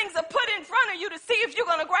 Some things are put in front of you to see if you're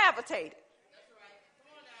going to gravitate it.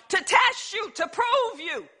 To test you, to prove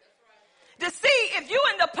you. To see if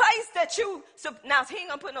you're in the place that you... Now, he ain't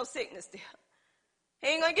going to put no sickness there. He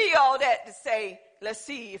ain't going to give you all that to say, let's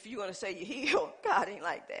see if you're going to say you're healed. God ain't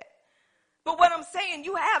like that. But what I'm saying,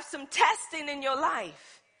 you have some testing in your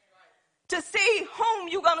life to see whom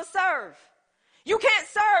you're going to serve. You can't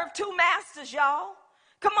serve two masters, y'all.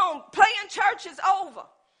 Come on, playing church is over.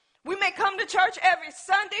 We may come to church every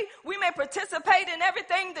Sunday. We may participate in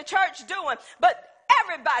everything the church doing. But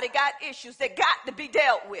everybody got issues that got to be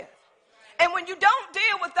dealt with. And when you don't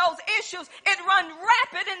deal with those issues, it runs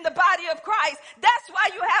rapid in the body of Christ. That's why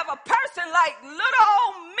you have a person like little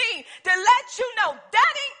old me to let you know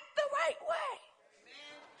that ain't the right way.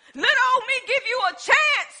 Amen. Little old me give you a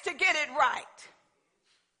chance to get it right.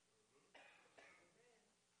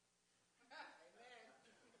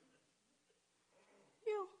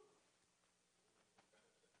 You.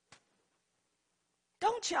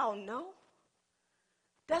 Don't y'all know?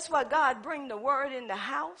 That's why God bring the word in the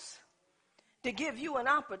house. To give you an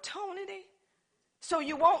opportunity so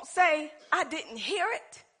you won't say, I didn't hear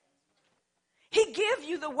it. He give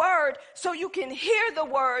you the word so you can hear the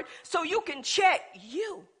word so you can check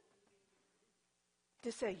you.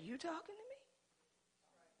 To say, you talking to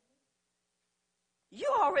me?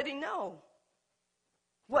 You already know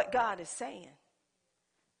what God is saying.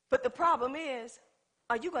 But the problem is,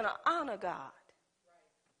 are you going to honor God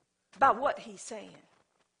by what he's saying?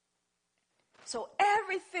 So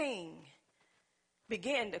everything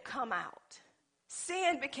began to come out.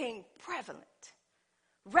 Sin became prevalent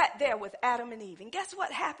right there with Adam and Eve. And guess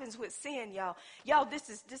what happens with sin, y'all? Y'all, this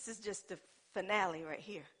is just the finale right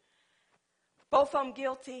here. Both of them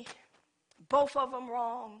guilty. Both of them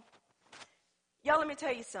wrong. Y'all, let me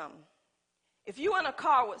tell you something. If you in a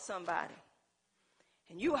car with somebody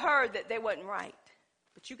and you heard that they wasn't right,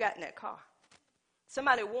 but you got in that car,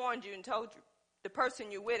 somebody warned you and told you the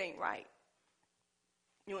person you're with ain't right.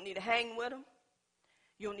 You don't need to hang with them.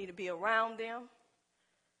 You don't need to be around them.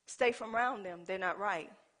 Stay from around them. They're not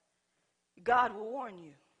right. God will warn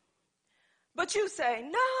you. But you say,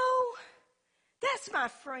 no, that's my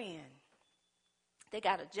friend. They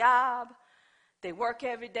got a job. They work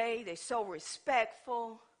every day. They're so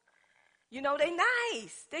respectful. You know, they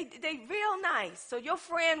nice. They real nice. So your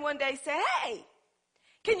friend one day said, hey,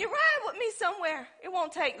 can you ride with me somewhere? It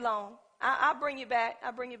won't take long. I'll bring you back.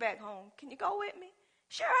 I'll bring you back home. Can you go with me?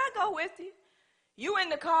 Sure, I'll go with you. You in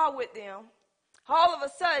the car with them. All of a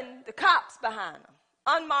sudden, the cops behind them.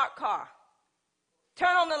 Unmarked car.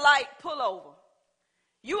 Turn on the light, pull over.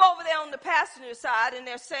 You over there on the passenger side, and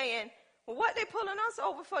they're saying, well, what they pulling us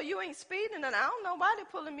over for? You ain't speeding, and I don't know why they're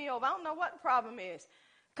pulling me over. I don't know what the problem is.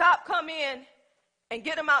 Cop come in and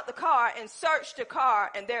get them out the car and search the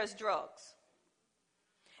car, and there's drugs.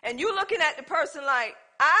 And you looking at the person like,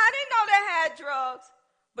 I didn't know they had drugs,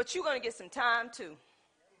 but you're going to get some time too.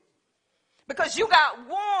 Because you got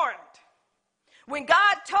warned. When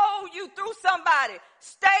God told you through somebody,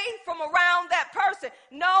 stay from around that person.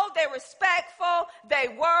 No, they're respectful. They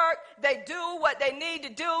work. They do what they need to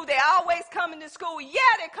do. They always coming to school. Yeah,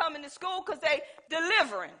 they're coming to school because they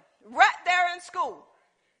delivering right there in school.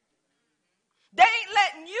 They ain't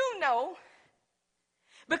letting you know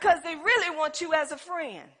because they really want you as a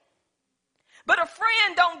friend. But a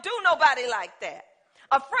friend don't do nobody like that.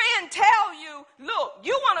 A friend tell you, look,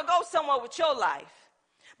 you want to go somewhere with your life.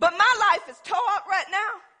 But my life is tore up right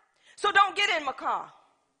now, so don't get in my car.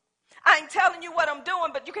 I ain't telling you what I'm doing,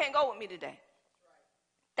 but you can't go with me today.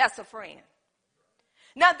 That's a friend.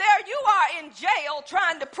 Now there you are in jail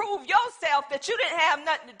trying to prove yourself that you didn't have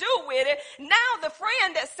nothing to do with it. Now the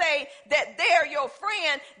friend that say that they're your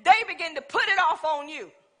friend, they begin to put it off on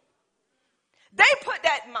you. They put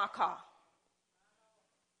that in my car.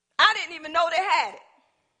 I didn't even know they had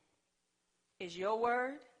it. Is your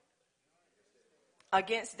word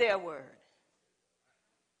against their word?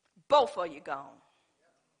 Both of you gone.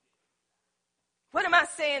 What am I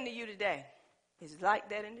saying to you today? It's like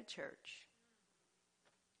that in the church.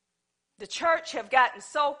 The church have gotten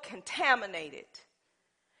so contaminated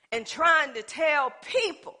and trying to tell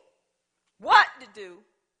people what to do,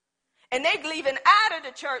 and they leaving out of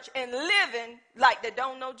the church and living like they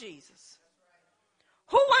don't know Jesus.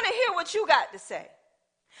 Who want to hear what you got to say?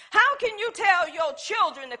 How can you tell your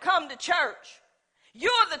children to come to church?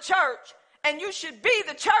 You're the church, and you should be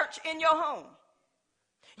the church in your home.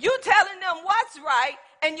 You telling them what's right,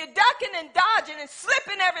 and you're ducking and dodging and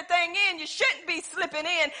slipping everything in you shouldn't be slipping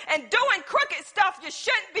in, and doing crooked stuff you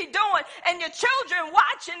shouldn't be doing, and your children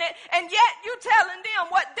watching it, and yet you telling them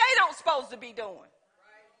what they don't supposed to be doing.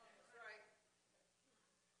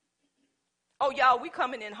 Oh, y'all, we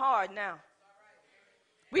coming in hard now.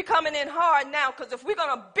 We coming in hard now, because if we're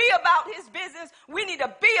going to be about his business, we need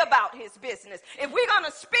to be about his business. If we're going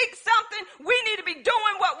to speak something, we need to be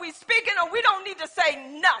doing what we're speaking, or we don't need to say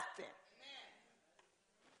nothing.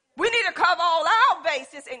 We need to cover all our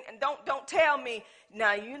bases, and don't tell me,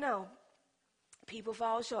 now you know, people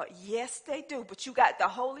fall short. Yes, they do, but you got the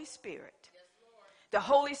Holy Spirit. The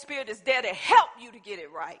Holy Spirit is there to help you to get it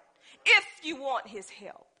right, if you want his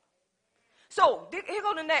help. So, here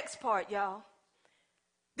go the next part, y'all.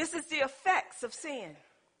 This is the effects of sin.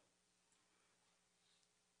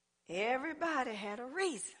 Everybody had a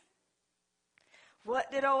reason. What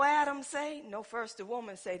did old Adam say? No, first the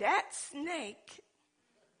woman say, that snake,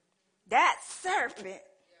 that serpent.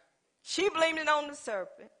 She blamed it on the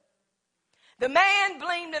serpent. The man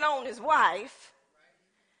blamed it on his wife.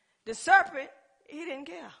 The serpent, he didn't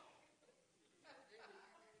care.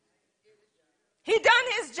 He done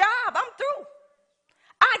his job. I'm through.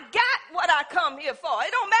 I got what I come here for.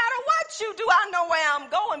 It don't matter what you do. I know where I'm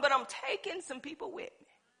going, but I'm taking some people with me.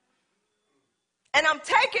 And I'm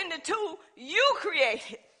taking the two you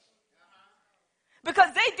created.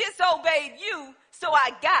 Because they disobeyed you, so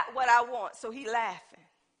I got what I want. So he laughing.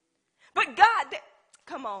 But God,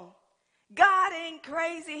 come on. God ain't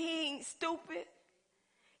crazy. He ain't stupid.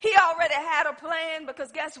 He already had a plan,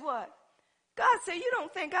 because guess what? God said, you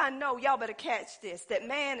don't think I know, y'all better catch this, that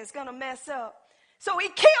man is going to mess up. So he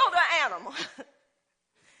killed an animal.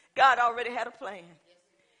 God already had a plan.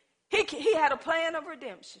 He had a plan of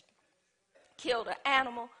redemption. Killed an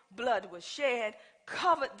animal, blood was shed,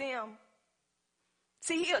 covered them.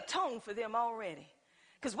 See, he atoned for them already.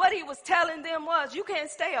 Because what he was telling them was, you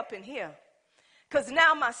can't stay up in here. Because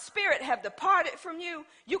now my spirit have departed from you.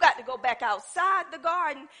 You got to go back outside the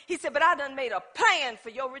garden. He said, but I done made a plan for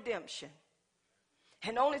your redemption.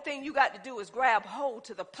 And the only thing you got to do is grab hold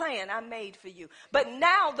to the plan I made for you. But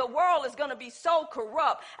now the world is going to be so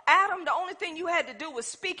corrupt. Adam, the only thing you had to do was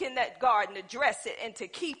speak in that garden to dress it and to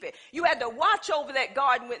keep it. You had to watch over that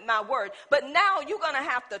garden with my word. But now you're going to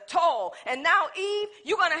have to toil. And now, Eve,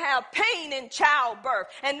 you're going to have pain in childbirth.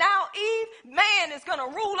 And now, Eve, man is going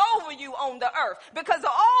to rule over you on the earth. Because of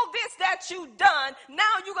all this that you've done, now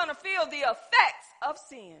you're going to feel the effects of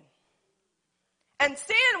sin. And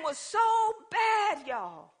sin was so bad,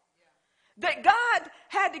 y'all, that God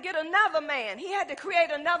had to get another man. He had to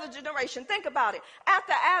create another generation. Think about it.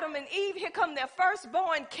 After Adam and Eve, here come their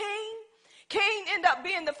firstborn, Cain. Cain ended up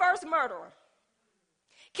being the first murderer,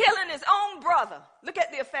 killing his own brother. Look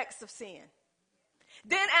at the effects of sin.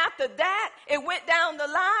 Then after that, it went down the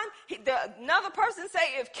line. Another person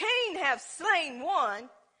say, if Cain have slain one,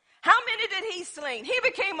 how many did he slain? He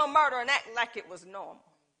became a murderer and acted like it was normal.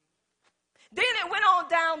 Then it went on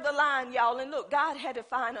down the line, y'all, and look, God had to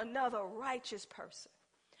find another righteous person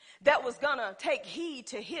that was going to take heed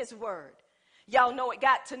to his word. Y'all know it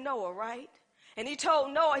got to Noah, right? And he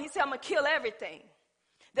told Noah, he said, I'm going to kill everything.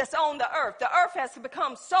 that's on the earth. The earth has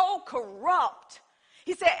become so corrupt.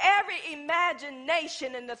 He said every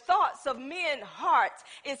imagination and the thoughts of men's hearts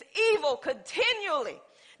is evil continually.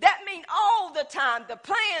 That means all the time, the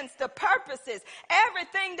plans, the purposes,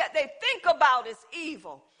 everything that they think about is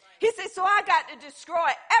evil. He said, so I got to destroy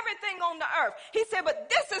everything on the earth. He said, but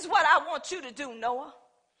this is what I want you to do, Noah.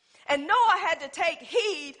 And Noah had to take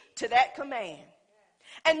heed to that command.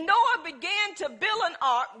 And Noah began to build an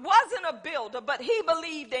ark, wasn't a builder, but he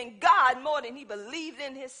believed in God more than he believed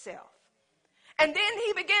in himself. And then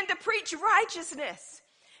he began to preach righteousness,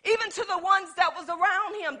 even to the ones that was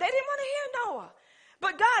around him. They didn't want to hear Noah.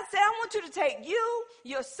 But God said, I want you to take you,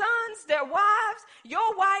 your sons, their wives,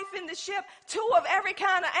 your wife in the ship, 2 of every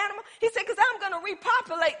kind of animal. He said, because I'm going to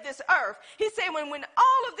repopulate this earth. He said, when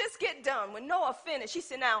all of this get done, when Noah finished, he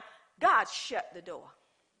said, now, God shut the door.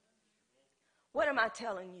 What am I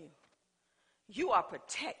telling you? You are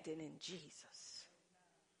protected in Jesus.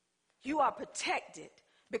 You are protected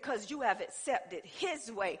because you have accepted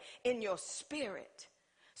his way in your spirit.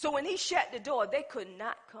 So when he shut the door, they could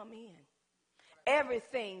not come in.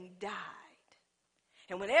 Everything died.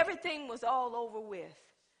 And when everything was all over with,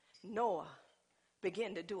 Noah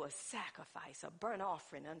began to do a sacrifice, a burnt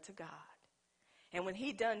offering unto God. And when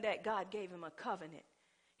he done that, God gave him a covenant.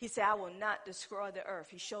 He said, I will not destroy the earth.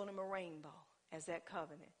 He showed him a rainbow as that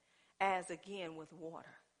covenant, as again with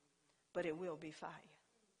water. But it will be fire.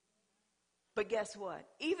 But guess what?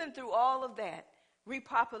 Even through all of that,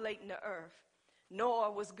 repopulating the earth,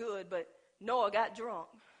 Noah was good, but Noah got drunk.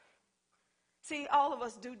 See, all of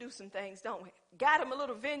us do some things, don't we? Got him a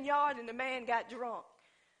little vineyard and the man got drunk.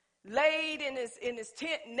 Laid in his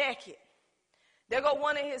tent naked. There go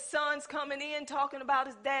one of his sons coming in talking about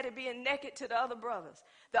his daddy being naked to the other brothers.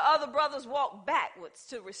 The other brothers walk backwards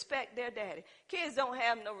to respect their daddy. Kids don't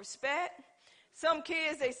have no respect. Some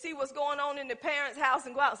kids, they see what's going on in their parents' house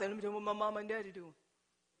and go out and say, let me do what my mama and daddy do.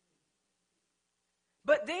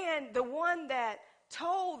 But then the one that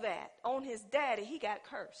told that on his daddy, he got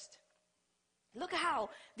cursed. Look how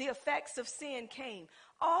the effects of sin came.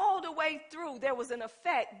 All the way through, there was an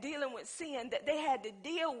effect dealing with sin that they had to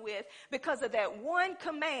deal with because of that one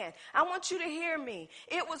command. I want you to hear me.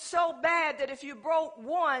 It was so bad that if you broke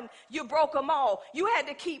one, you broke them all. You had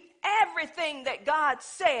to keep everything that God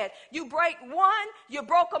said. You break one, you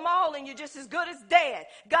broke them all, and you're just as good as dead.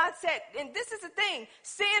 God said, and this is the thing,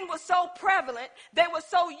 sin was so prevalent, they were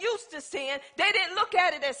so used to sin, they didn't look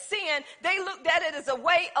at it as sin, they looked at it as a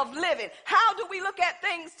way of living. How do we look at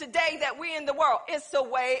things today that we in the world? It's a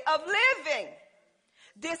way of living.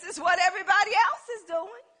 This is what everybody else is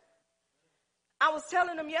doing. I was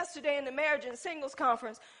telling them yesterday in the marriage and singles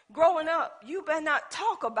conference, growing up, you better not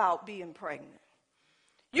talk about being pregnant.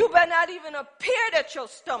 You better not even appear that your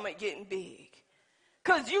stomach getting big,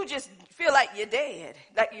 because you just feel like you're dead,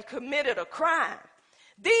 like you committed a crime.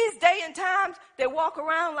 These day and times, they walk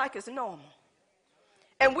around like it's normal.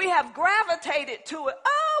 And we have gravitated to it.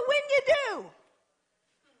 Oh, when you do?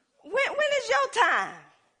 When is your time?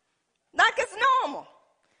 Like it's normal.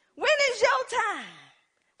 When is your time?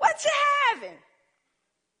 What you having?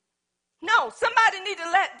 No, somebody need to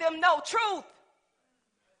let them know truth.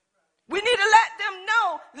 We need to let them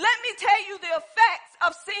know. Let me tell you the effects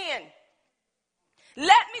of sin.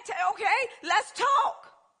 Let me tell, okay, let's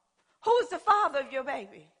talk. Who's the father of your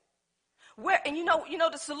baby? Where, and you know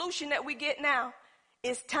the solution that we get now?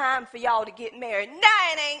 It's time for y'all to get married.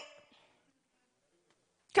 Nah, it ain't.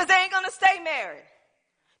 Because they ain't going to stay married.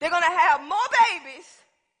 They're going to have more babies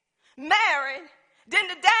married. Then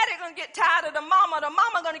the daddy going to get tired of the mama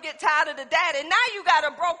going to get tired of the daddy. Now you got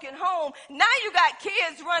a broken home. Now you got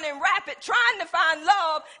kids running rapid, trying to find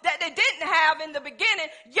love that they didn't have in the beginning.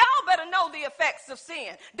 Y'all better know the effects of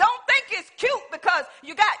sin. Don't think it's cute because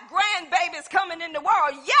you got grandbabies coming in the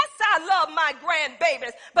world. Yes, I love my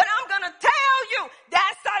grandbabies, but I'm going to tell you,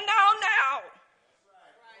 that's a no-no.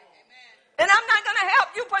 And I'm not going to help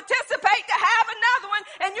you participate to have another one,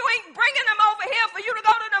 and you ain't bringing them over here for you to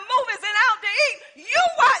go to the movies and out to eat. You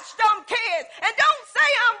watch them kids, and don't say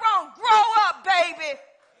I'm wrong. Grow up, baby.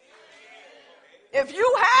 If you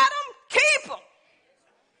had them, keep them.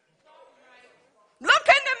 Look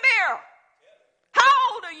in the mirror. How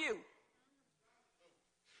old are you?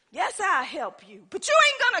 Yes, I'll help you, but you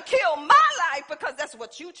ain't going to kill my life because that's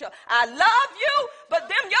what you chose. I love you, but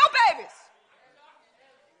them your babies.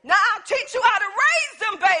 Now I'll teach you how to raise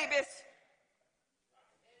them babies.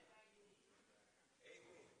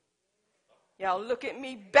 Y'all look at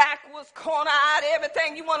me backwards, corner-eyed,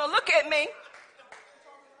 everything you want to look at me.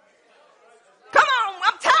 Come on,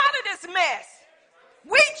 I'm tired of this mess.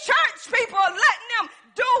 We church people are letting them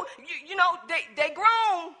do, they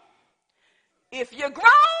grown. If you're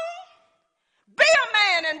grown, be a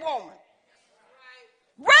man and woman.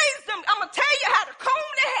 Raise them. I'm going to tell you how to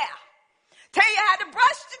comb the hair. Tell you how to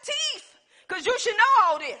brush the teeth. Because you should know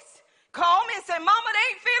all this. Call me and say, Mama, they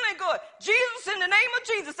ain't feeling good. Jesus, in the name of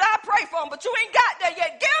Jesus, I pray for them. But you ain't got there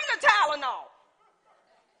yet. Give them the Tylenol.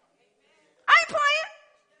 I ain't playing.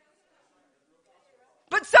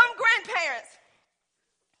 But some grandparents,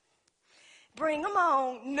 bring them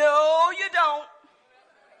on. No, you don't.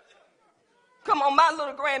 Come on, my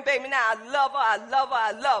little grandbaby now. I love her, I love her,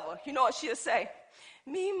 I love her. You know what she'll say?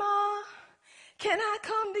 Mima, can I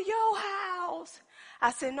come to your house?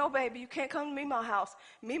 I said, no, baby, you can't come to Mima's house.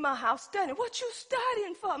 Mima's house studying. What you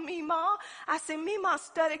studying for, Mima? I said, Mima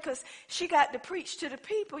studied because she got to preach to the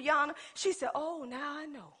people, Yana. She said, oh, now I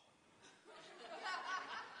know.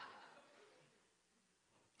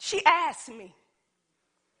 She asked me.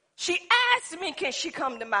 Can she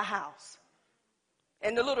come to my house?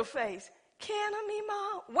 And the little face, can I,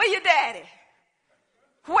 Mima? Where your daddy?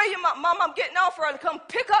 Where your mom? Mom, I'm getting off early. Come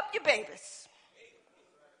pick up your babies.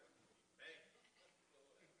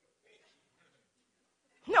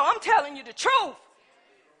 No, I'm telling you the truth.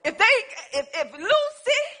 If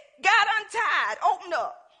Lucy got untied, open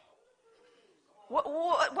up.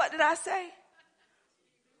 What did I say?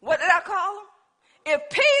 What did I call him? If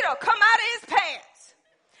Peter come out of his pants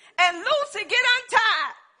and Lucy get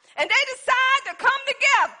untied and they decide to come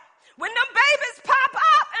together, when them babies pop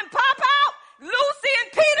up and pop out, Lucy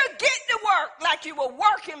and Peter get to work like you were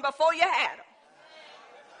working before you had them.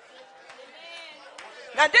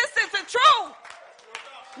 Now this is the truth.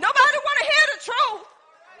 Nobody want to hear the truth.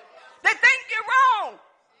 They think you're wrong.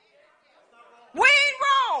 We ain't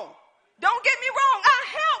wrong. Don't get me wrong. I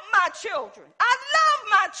help my children. I love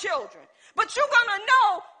my children. But you're going to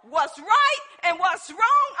know what's right and what's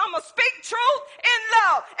wrong. I'm going to speak truth in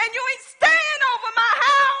love. And you ain't staying over my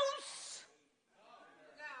house.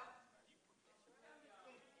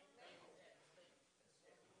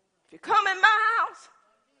 If you come in my house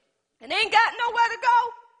and ain't got nowhere to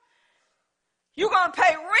go, you're going to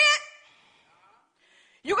pay rent.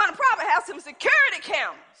 You're going to probably have some security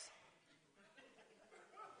cameras.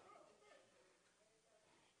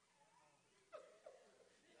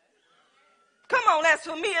 Come on, that's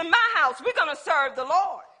for me in my house. We're going to serve the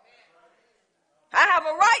Lord. I have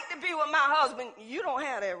a right to be with my husband. You don't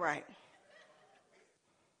have that right.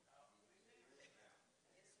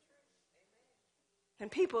 And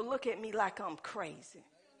people look at me like I'm crazy.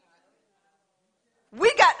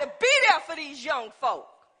 We got to be there for these young folk.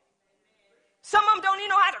 Some of them don't even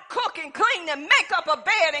know how to cook and clean and make up a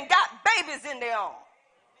bed and got babies in their arms.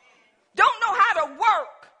 Don't know how to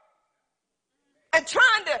work. And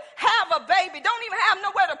trying to have a baby. Don't even have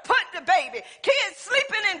nowhere to put the baby. Kids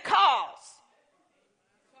sleeping in cars.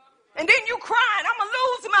 And then you crying, I'm going to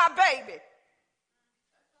lose my baby.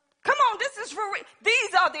 Come on, this is for real.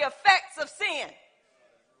 These are the effects of sin.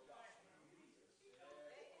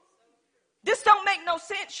 This don't make no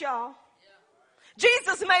sense, y'all.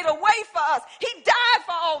 Jesus made a way for us. He died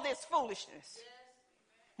for all this foolishness.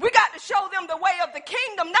 We got to show them the way of the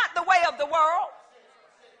kingdom, not the way of the world.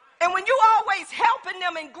 And when you always helping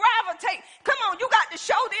them and gravitate, come on, you got to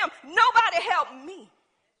show them, nobody helped me.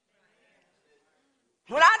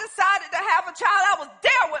 When I decided to have a child, I was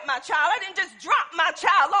there with my child. I didn't just drop my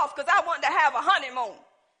child off because I wanted to have a honeymoon.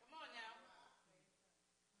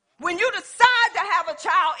 When you decide to have a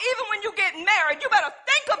child, even when you get married, you better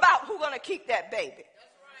think about who's going to keep that baby.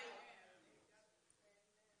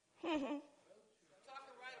 Mm-hmm.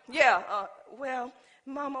 Yeah, well,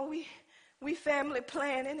 Mama, we family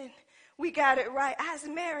planning and we got it right. I was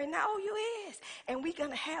married now. Oh, you is. And we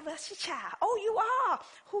going to have us a child. Oh, you are.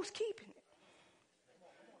 Who's keeping it?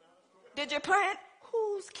 Did you plan?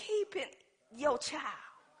 Who's keeping your child?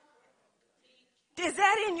 Is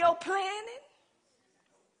that in your planning?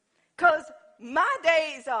 Because my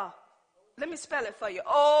days are, let me spell it for you.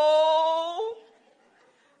 O-V-E-R.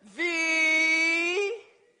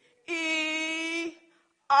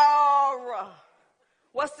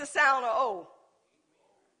 What's the sound of O?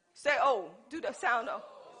 Say O. Do the sound of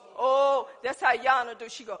O. That's how Yana do.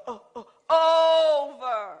 She go,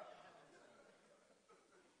 over.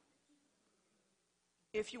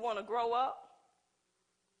 If you want to grow up,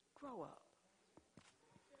 grow up.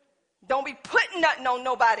 Don't be putting nothing on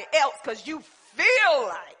nobody else because you feel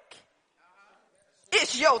like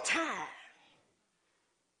it's your time.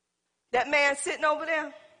 That man sitting over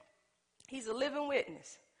there, he's a living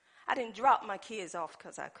witness. I didn't drop my kids off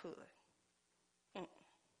because I could.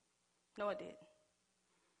 No, I didn't.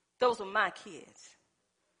 Those were my kids.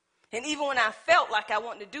 And even when I felt like I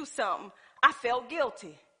wanted to do something, I felt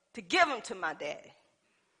guilty to give them to my daddy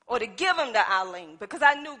or to give them to Eileen because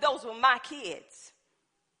I knew those were my kids.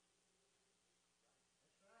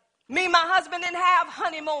 Me and my husband didn't have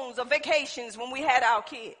honeymoons or vacations when we had our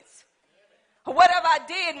kids. Or whatever I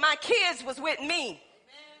did, my kids was with me.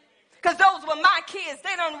 Because those were my kids.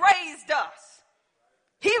 They done raised us.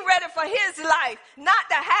 He ready for his life, not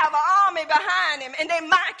to have an army behind him. And they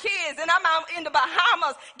my kids, and I'm out in the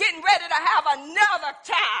Bahamas getting ready to have another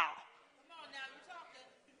child. Come on now, you're talking.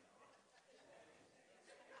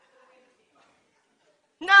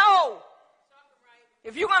 No.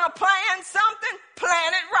 If you're going to plan something,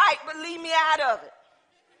 plan it right, but leave me out of it.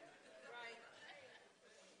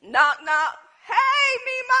 Knock, knock. Hey,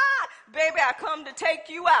 Mima. Baby, I come to take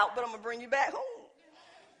you out, but I'm going to bring you back home.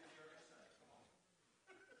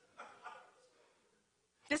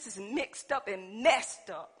 This is mixed up and messed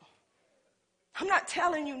up. I'm not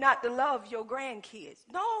telling you not to love your grandkids.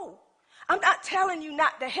 No. I'm not telling you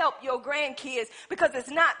not to help your grandkids because it's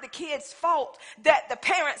not the kids' fault that the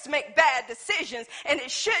parents make bad decisions, and it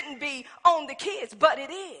shouldn't be on the kids, but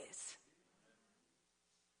it is.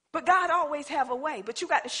 But God always have a way, but you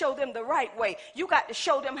got to show them the right way. You got to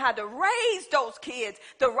show them how to raise those kids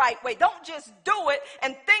the right way. Don't just do it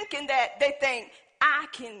and thinking that they think,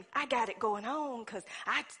 I got it going on because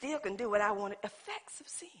I still can do what I want. Effects of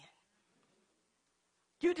sin.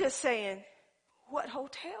 You're just saying, what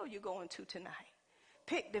hotel you going to tonight?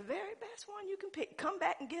 Pick the very best one you can pick. Come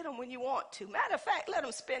back and get them when you want to. Matter of fact, let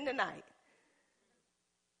them spend the night.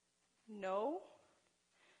 No.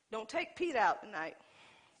 Don't take Pete out tonight.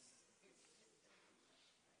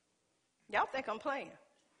 Y'all think I'm playing.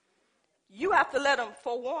 You have to let them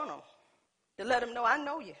forewarn them. To let them know I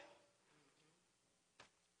know you.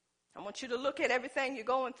 I want you to look at everything you're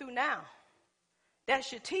going through now. That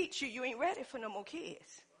should teach you ain't ready for no more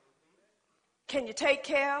kids. Can you take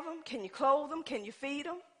care of them? Can you clothe them? Can you feed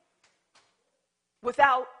them?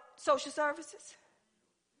 Without social services?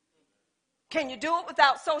 Can you do it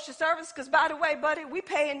without social service? Because by the way, buddy, we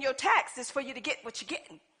paying your taxes for you to get what you're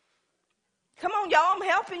getting. Come on, y'all, I'm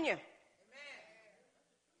helping you.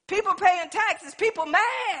 People paying taxes, people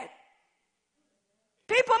mad.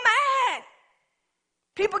 People mad.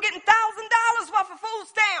 People getting $1,000 worth of food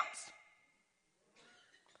stamps.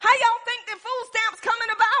 How y'all think the food stamps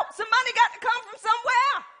coming about? Some money got to come from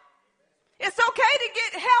somewhere. It's okay to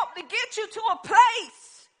get help to get you to a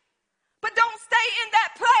place, but don't stay in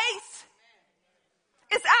that place.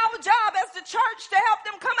 It's our job as the church to help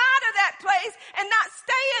them come out of that place and not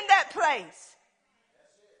stay in that place.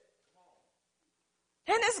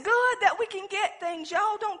 And it's good that we can get things,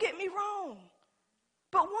 y'all, don't get me wrong.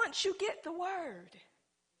 But once you get the word,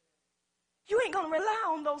 you ain't going to rely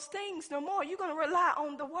on those things no more. You're going to rely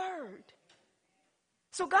on the word.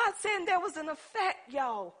 So God said there was an effect,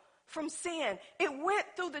 y'all, from sin. It went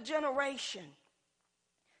through the generation.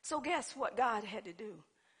 So guess what God had to do?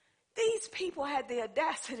 These people had the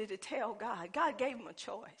audacity to tell God. God gave them a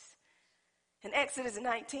choice. In Exodus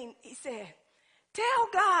 19, he said, tell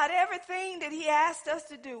God everything that he asked us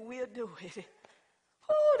to do, we'll do it.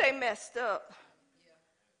 Oh, they messed up.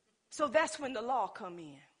 So that's when the law come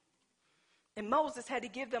in. And Moses had to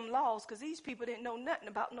give them laws because these people didn't know nothing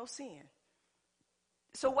about no sin.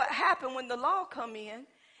 So what happened when the law come in,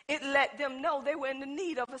 it let them know they were in the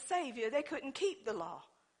need of a savior. They couldn't keep the law.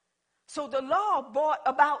 So the law brought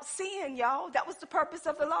about sin, y'all. That was the purpose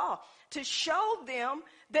of the law, to show them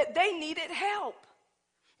that they needed help.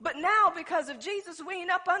 But now, because of Jesus, we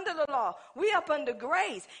ain't up under the law. We up under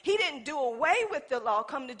grace. He didn't do away with the law,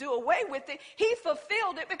 come to do away with it. He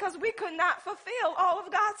fulfilled it because we could not fulfill all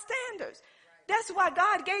of God's standards. That's why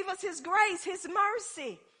God gave us his grace, his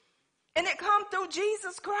mercy. And it come through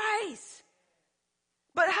Jesus Christ.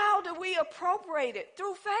 But how do we appropriate it?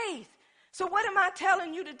 Through faith. So what am I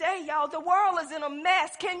telling you today, y'all? The world is in a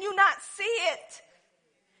mess. Can you not see it?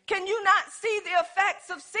 Can you not see the effects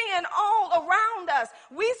of sin all around us?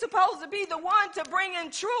 We're supposed to be the one to bring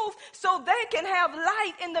in truth so they can have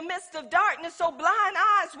light in the midst of darkness, so blind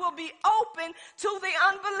eyes will be open to the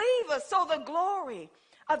unbelievers, so the glory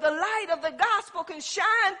of the light of the gospel can shine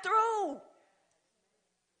through.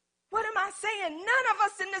 What am I saying? None of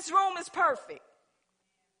us in this room is perfect.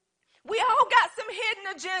 We all got some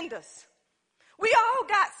hidden agendas. We all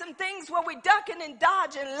got some things where we ducking and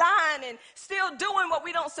dodging, lying, and still doing what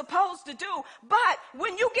we don't supposed to do. But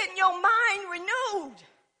when you get your mind renewed,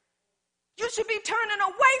 you should be turning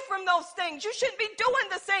away from those things. You shouldn't be doing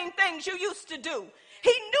the same things you used to do. He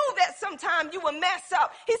knew that sometime you would mess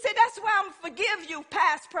up. He said, that's why I'm going to forgive you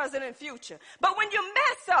past, present, and future. But when you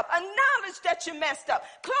mess up, acknowledge that you messed up.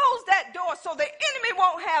 Close that door so the enemy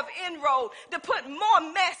won't have inroad to put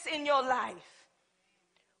more mess in your life.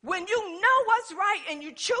 When you know what's right and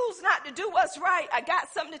you choose not to do what's right, I got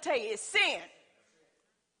something to tell you. It's sin.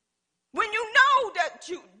 When you know that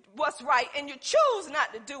what's right and you choose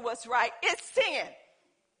not to do what's right, it's sin.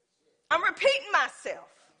 I'm repeating myself.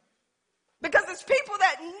 Because it's people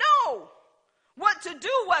that know what to do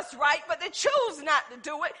what's right, but they choose not to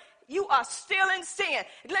do it. You are still in sin.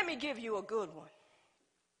 Let me give you a good one.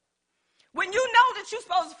 When you know that you're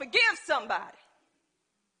supposed to forgive somebody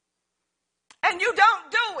and you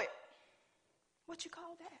don't do it, what you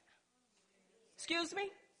call that? Excuse me?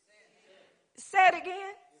 Say it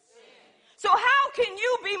again. So how can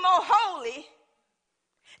you be more holy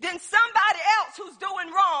than somebody else who's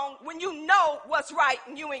doing wrong when you know what's right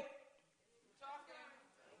and you ain't?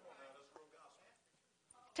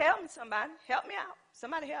 Tell me, somebody. Help me out.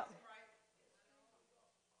 Somebody help me.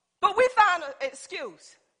 But we find an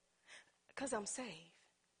excuse. Because I'm saved.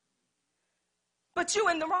 But you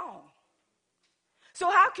in the wrong. So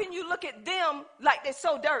how can you look at them like they're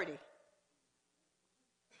so dirty?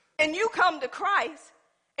 And you come to Christ,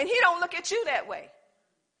 and he don't look at you that way.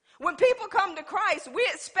 When people come to Christ, we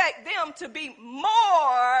expect them to be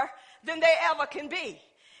more than they ever can be.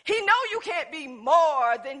 He know you can't be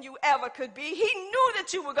more than you ever could be. He knew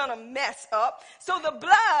that you were going to mess up. So the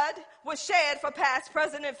blood was shed for past,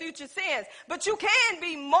 present, and future sins. But you can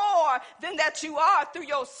be more than that you are through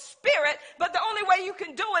your spirit. But the only way you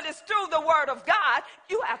can do it is through the word of God.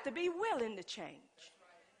 You have to be willing to change.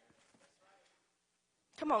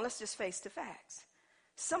 Come on, let's just face the facts.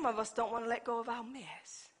 Some of us don't want to let go of our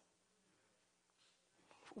mess.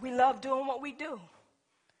 We love doing what we do.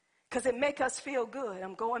 Because it make us feel good.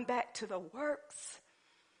 I'm going back to the works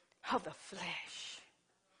of the flesh.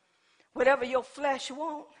 Whatever your flesh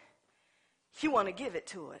want, you want to give it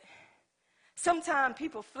to it. Sometimes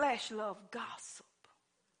people flesh love gossip.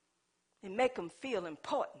 It make them feel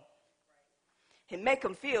important. It make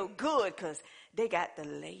them feel good because they got the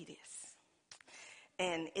latest.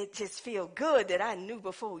 And it just feel good that I knew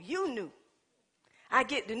before you knew. I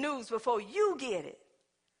get the news before you get it.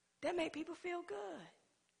 That make people feel good.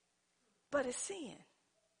 But it's sin.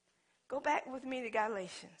 Go back with me to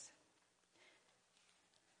Galatians.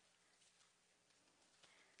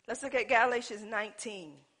 Let's look at Galatians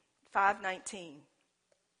 5:19.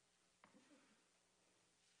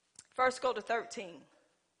 First go to 13.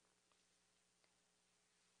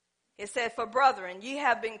 It said, for brethren, ye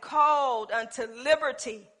have been called unto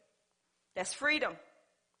liberty. That's freedom.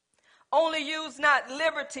 Only use not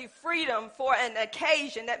liberty, freedom for an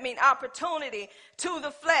occasion. That means opportunity to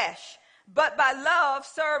the flesh. But by love,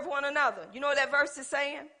 serve one another. You know what that verse is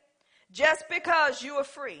saying? Just because you are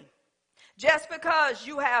free, just because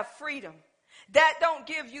you have freedom, that don't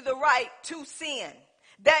give you the right to sin.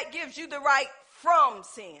 That gives you the right from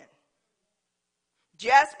sin.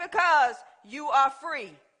 Just because you are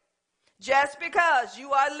free, just because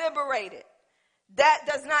you are liberated, that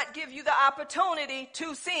does not give you the opportunity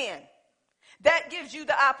to sin. That gives you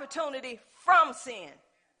the opportunity from sin.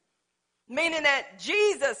 Meaning that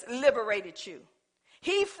Jesus liberated you.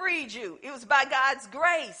 He freed you. It was by God's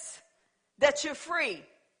grace that you're free.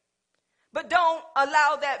 But don't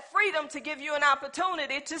allow that freedom to give you an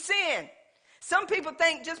opportunity to sin. Some people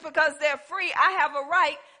think just because they're free, I have a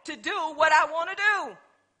right to do what I want to do.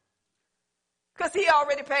 Because he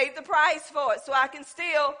already paid the price for it, so I can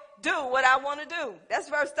still do what I want to do. That's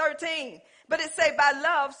verse 13. But it say, by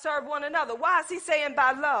love, serve one another. Why is he saying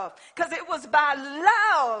by love? Because it was by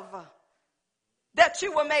love that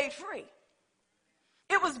you were made free.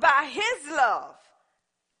 It was by his love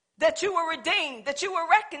that you were redeemed, that you were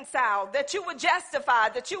reconciled, that you were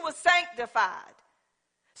justified, that you were sanctified.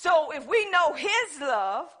 So if we know his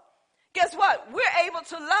love, guess what? We're able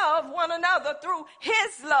to love one another through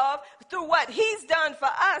his love, through what he's done for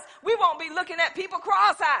us. We won't be looking at people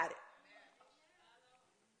cross-eyed.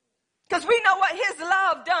 Because we know what his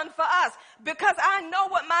love done for us. Because I know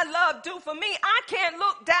what my love do for me. I can't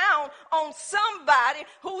look down on somebody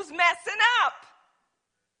who's messing up.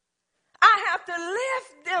 I have to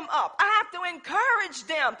lift them up. I have to encourage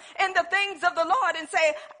them in the things of the Lord and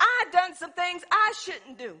say, I've done some things I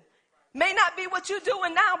shouldn't do. May not be what you're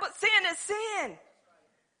doing now, but sin is sin.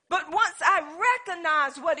 But once I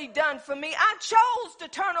recognize what he done for me, I chose to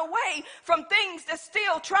turn away from things that's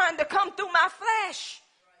still trying to come through my flesh.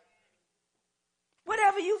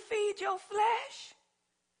 Whatever you feed your flesh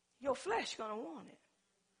gonna want it.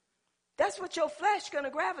 That's what your flesh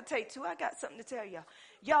gonna gravitate to. I got something to tell y'all.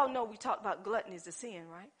 Y'all know we talk about gluttony is a sin,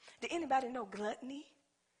 right? Did anybody know gluttony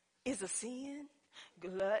is a sin?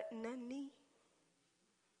 Gluttony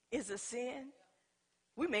is a sin.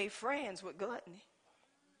 We made friends with gluttony.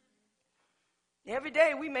 Every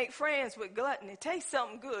day we make friends with gluttony. Taste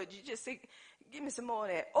something good. You just say, give me some more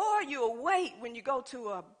of that. Or you'll wait when you go to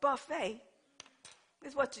a buffet.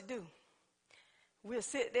 This is what you do. We'll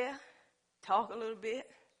sit there, talk a little bit,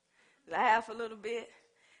 laugh a little bit,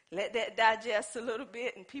 let that digest a little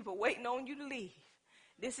bit, and people waiting on you to leave.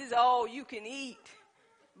 This is all you can eat.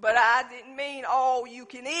 But I didn't mean all you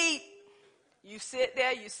can eat. You sit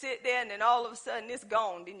there, and then all of a sudden it's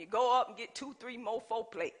gone. Then you go up and get 2, 3 more, 4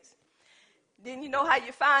 plates. Then you know how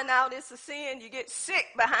you find out it's a sin? You get sick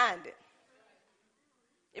behind it.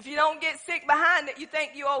 If you don't get sick behind it, you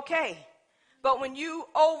think you're okay. But when you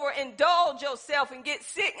overindulge yourself and get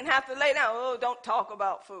sick and have to lay down, oh, don't talk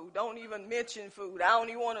about food. Don't even mention food. I don't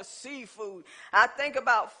even want to see food. I think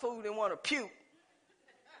about food and want to puke.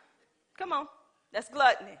 Come on. That's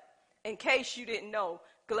gluttony. In case you didn't know,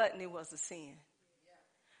 gluttony was a sin.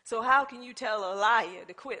 So how can you tell a liar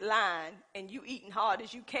to quit lying and you eating hard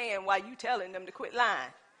as you can while you telling them to quit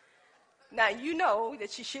lying? Now, you know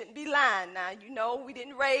that you shouldn't be lying. Now, you know we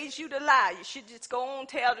didn't raise you to lie. You should just go on and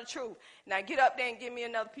tell the truth. Now, get up there and give me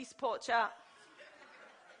another piece of pork chop.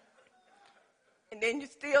 And then you're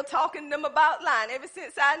still talking to them about lying. Ever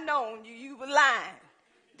since I've known you, you were lying.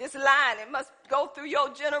 This lying, it must go through your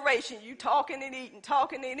generation. You talking and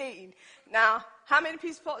eating. Now, how many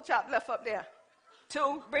pieces of pork chop left up there?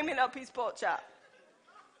 2. Bring me another piece of pork chop.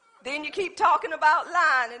 Then you keep talking about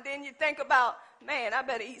lying, and then you think about, man, I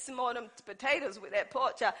better eat some more of them potatoes with that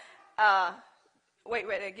pork chop. Wait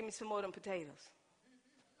right there. Give me some more of them potatoes.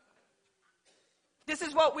 This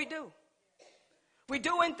is what we do. We're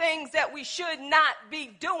doing things that we should not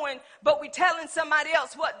be doing, but we're telling somebody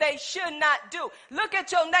else what they should not do. Look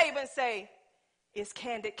at your neighbor and say, it's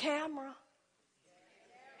candid camera.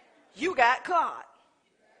 You got caught.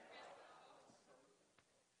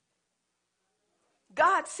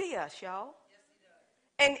 God see us, y'all.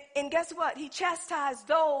 And guess what? He chastised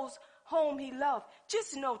those whom he loved.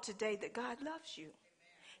 Just know today that God loves you.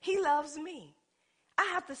 He loves me. I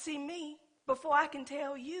have to see me before I can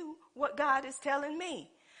tell you what God is telling me.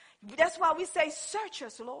 That's why we say, search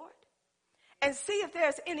us, Lord, and see if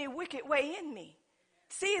there's any wicked way in me.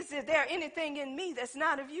 See if there's anything in me that's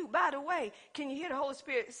not of you. By the way, can you hear the Holy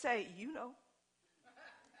Spirit say, you know?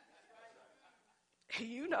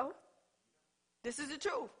 You know. This is the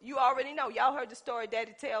truth. You already know. Y'all heard the story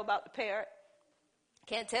Daddy tell about the parrot.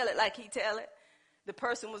 Can't tell it like he tell it. The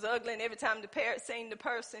person was ugly, and every time the parrot seen the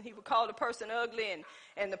person, he would call the person ugly,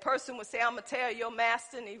 and the person would say, I'm going to tell your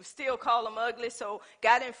master, and he would still call him ugly. So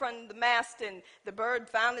got in front of the master, and the bird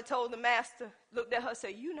finally told the master, looked at her and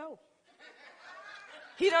said, you know.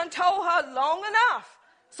 He done told her long enough.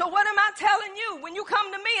 So what am I telling you? When you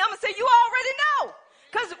come to me, I'm going to say, you already know.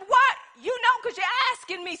 Because what? You know because you're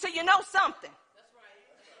asking me, so you know something.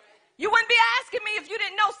 You wouldn't be asking me if you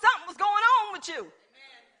didn't know something was going on with you.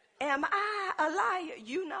 Am I a liar?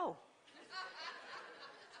 You know.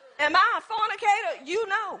 Am I a fornicator? You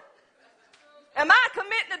know. Am I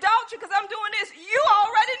committing adultery because I'm doing this? You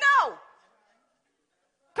already know.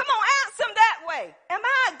 Come on, answer them that way. Am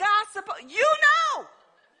I a gossiper? You know.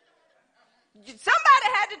 Somebody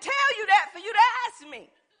had to tell you that for you to ask me.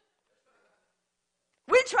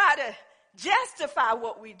 We try to justify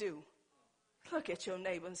what we do. Look at your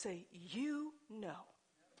neighbor and say, you know.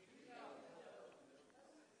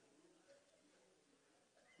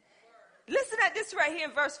 Listen at this right here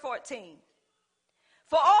in verse 14.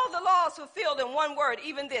 For all the laws fulfilled in one word,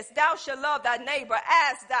 even this, thou shalt love thy neighbor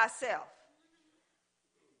as thyself.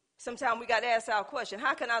 Sometimes we got to ask our question,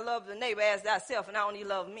 how can I love the neighbor as thyself and I only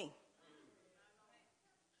love me?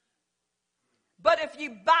 But if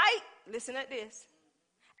you bite, listen at this,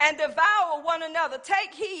 and devour one another,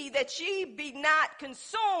 take heed that ye be not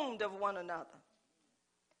consumed of one another.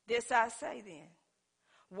 This I say then,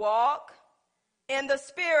 walk in the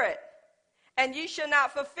Spirit, and ye shall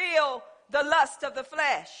not fulfill the lust of the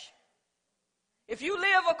flesh. If you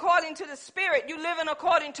live according to the Spirit, you live in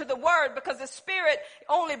according to the Word, because the Spirit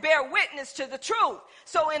only bear witness to the truth.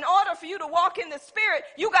 So in order for you to walk in the Spirit,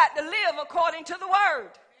 you got to live according to the Word.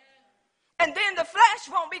 And then the flesh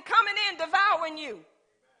won't be coming in devouring you.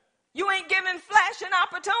 You ain't giving flesh an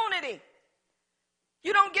opportunity.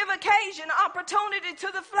 You don't give occasion, opportunity to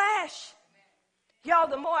the flesh. Y'all,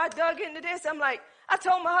 the more I dug into this, I'm like, I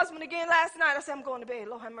told my husband again last night, I said, I'm going to bed.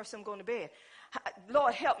 Lord have mercy, I'm going to bed.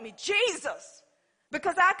 Lord help me, Jesus.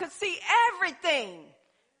 Because I could see everything.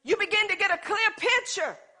 You begin to get a clear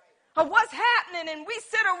picture of what's happening, and we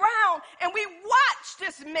sit around and we watch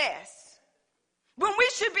this mess. When we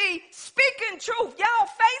should be speaking truth. Y'all,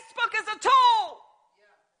 Facebook is a tool.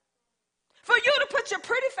 For you to put your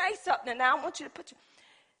pretty face up there. Now I want you to put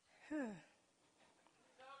your...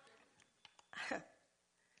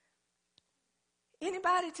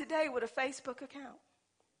 Anybody today with a Facebook account?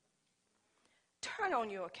 Turn on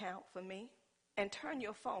your account for me and turn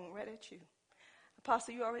your phone right at you.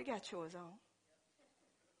 Apostle, you already got yours on.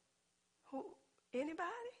 Who? Anybody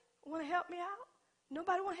want to help me out?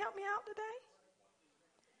 Nobody want to help me out today?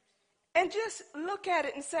 And just look at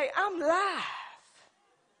it and say, I'm live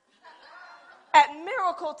at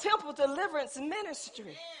Miracle Temple Deliverance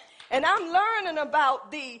Ministry. And I'm learning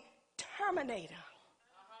about the Terminator.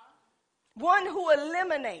 One who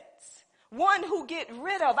eliminates. One who get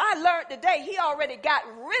rid of. I learned today he already got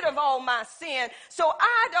rid of all my sin. So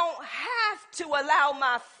I don't have to allow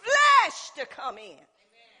my flesh to come in.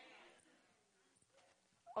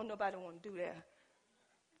 Oh, nobody want to do that.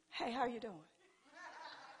 Hey, how you doing?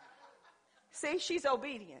 See, she's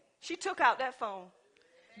obedient. She took out that phone.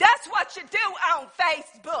 That's what you do on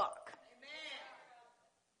Facebook.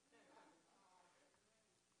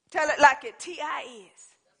 Tell it like it T.I. is.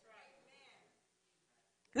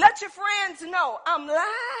 Let your friends know I'm live.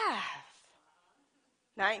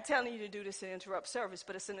 Now, I ain't telling you to do this to interrupt service,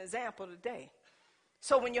 but it's an example today.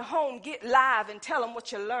 So when you're home, get live and tell them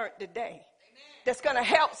what you learned today. That's going to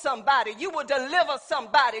help somebody. You will deliver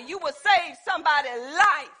somebody. You will save somebody's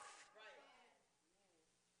life.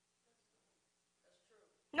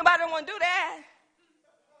 Nobody want to do that.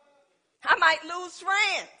 I might lose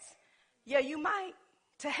friends. Yeah, you might.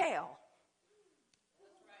 To hell.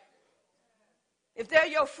 If they're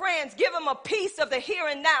your friends, give them a piece of the here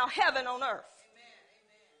and now, heaven on earth.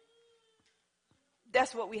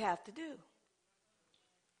 That's what we have to do.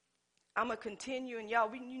 I'm going to continue, and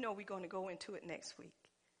y'all, you know we're going to go into it next week.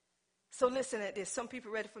 So listen at this. Some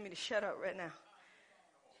people ready for me to shut up right now.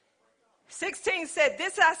 16 said,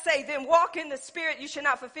 this I say, then walk in the spirit. You should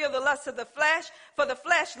not fulfill the lust of the flesh. For the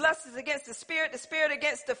flesh lusts against the spirit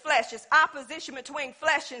against the flesh. It's opposition between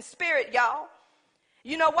flesh and spirit, y'all.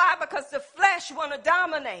 You know why? Because the flesh want to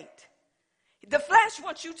dominate. The flesh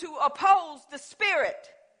wants you to oppose the spirit,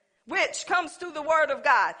 which comes through the word of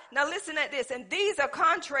God. Now listen at this. And these are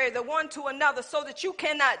contrary the one to another, so that you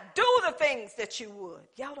cannot do the things that you would.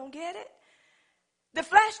 Y'all don't get it? The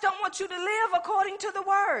flesh don't want you to live according to the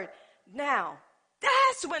word. Now,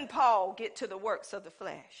 that's when Paul get to the works of the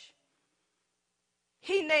flesh.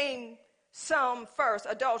 He named some first: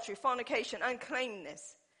 adultery, fornication,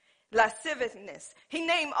 uncleanness, lasciviousness. He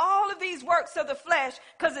named all of these works of the flesh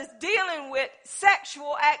because it's dealing with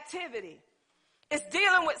sexual activity. It's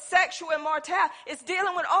dealing with sexual immorality. It's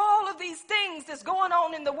dealing with all of these things that's going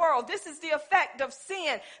on in the world. This is the effect of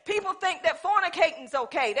sin. People think that fornicating is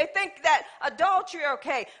okay. They think that adultery is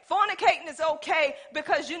okay. Fornicating is okay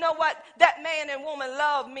because you know what? That man and woman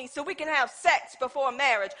love me, so we can have sex before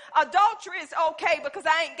marriage. Adultery is okay because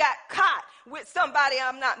I ain't got caught with somebody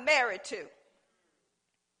I'm not married to.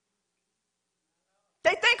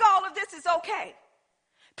 They think all of this is okay.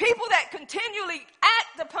 People that continually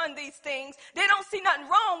act upon these things, they don't see nothing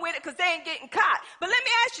wrong with it because they ain't getting caught. But let me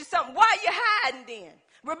ask you something. Why are you hiding then?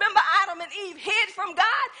 Remember Adam and Eve hid from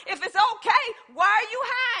God? If it's okay, why are you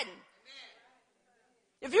hiding?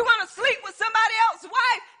 If you're going to sleep with somebody else's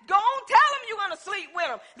wife, go on, tell them you're going to sleep with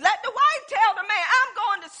them. Let the wife tell the man, I'm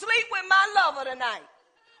going to sleep with my lover tonight.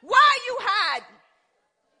 Why are you hiding?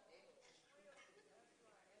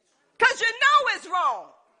 Because you know it's wrong.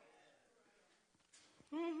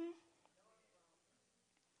 Mm-hmm.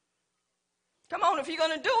 Come on, if you're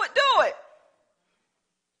going to do it, do it.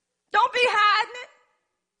 Don't be hiding it.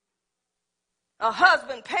 A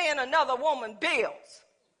husband paying another woman bills,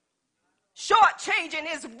 shortchanging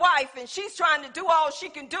his wife, and she's trying to do all she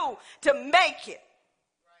can do to make it.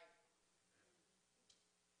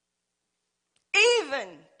 Even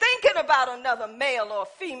thinking about another male or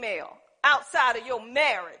female outside of your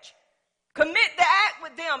marriage, commit the act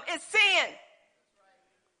with them, it's sin.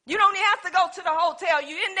 You don't even have to go to the hotel.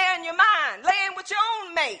 You're in there in your mind, laying with your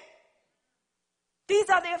own mate. These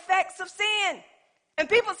are the effects of sin. And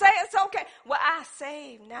people say it's okay. Well, I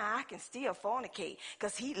saved now. I can still fornicate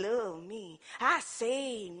because he loved me. I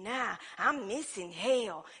saved now. I'm missing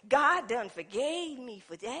hell. God done forgave me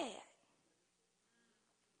for that.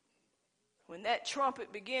 When that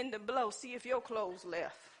trumpet began to blow, see if your clothes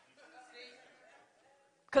left.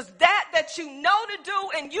 Because that you know to do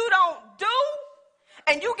and you don't do,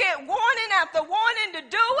 and you get warning after warning to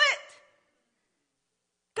do it,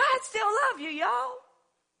 God still love you, y'all.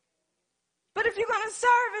 But if you're going to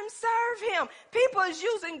serve him. People is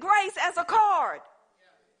using grace as a card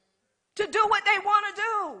to do what they want to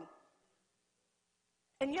do.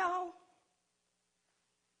 And y'all,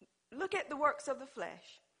 look at the works of the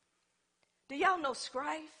flesh. Do y'all know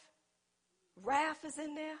strife, wrath is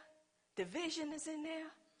in there, division is in there,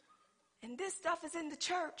 and this stuff is in the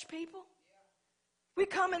church, people. We're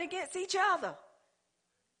coming against each other.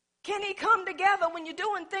 Can he come together when you're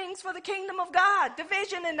doing things for the kingdom of God?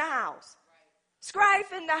 Division in the house.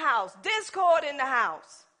 Strife in the house. Discord in the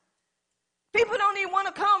house. People don't even want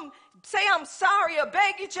to come say I'm sorry or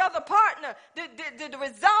beg each other partner to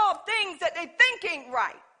resolve things that they think ain't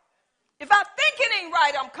right. If I think it ain't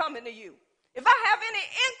right, I'm coming to you. If I have any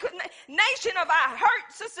inclination of I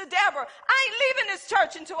hurt Sister Deborah, I ain't leaving this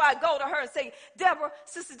church until I go to her and say,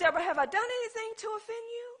 Sister Deborah, have I done anything to offend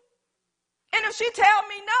you? And if she tell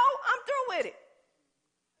me no, I'm through with it.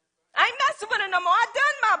 I ain't messing with her no more. I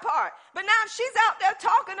done my part. But now if she's out there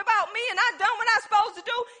talking about me and I done what I'm supposed to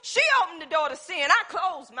do, she opened the door to sin. I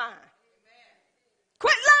closed mine. Amen.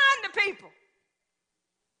 Quit lying to people.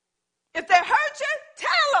 If they hurt you,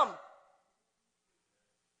 tell them.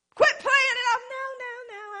 Quit playing it off. No,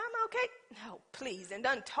 I'm okay. No, please. And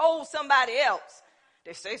done told somebody else.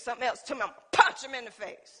 They say something else to me, I'm going to punch them in the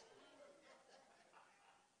face.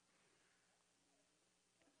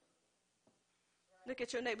 Look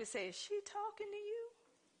at your neighbor and say, is she talking to you?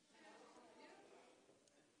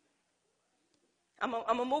 I'm going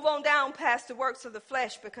to move on down past the works of the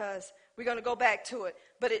flesh because we're going to go back to it.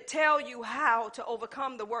 But it tells you how to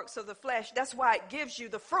overcome the works of the flesh. That's why it gives you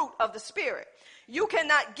the fruit of the Spirit. You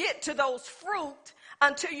cannot get to those fruit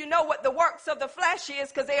until you know what the works of the flesh is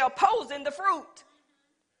because they are opposing the fruit.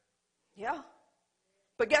 Yeah.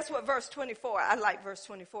 But guess what, verse 24? I like verse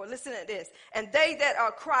 24. Listen to this. And they that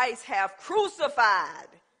are Christ have crucified.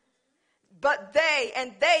 But they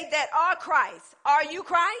that are Christ. Are you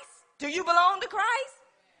Christ? Do you belong to Christ?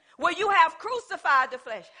 Well, you have crucified the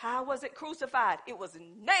flesh. How was it crucified? It was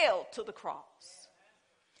nailed to the cross.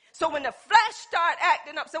 So when the flesh start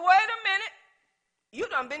acting up, say, wait a minute. You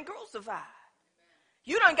done been crucified.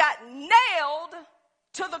 You done got nailed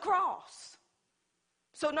to the cross.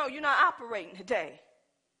 So no, you're not operating today.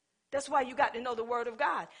 That's why you got to know the word of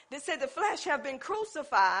God. They said the flesh have been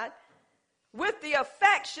crucified with the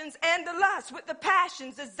affections and the lusts, with the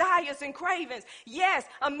passions, desires, and cravings. Yes,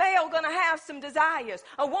 a male going to have some desires.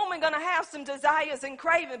 A woman going to have some desires and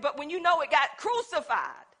cravings. But when you know it got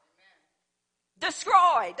crucified,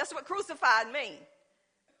 destroyed, that's what crucified means.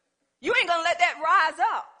 You ain't going to let that rise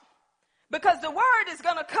up because the word is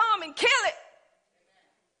going to come and kill it.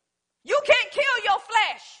 You can't kill your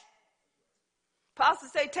flesh. Pastor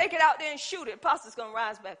say, take it out there and shoot it. Pastor's going to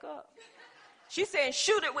rise back up. She's saying,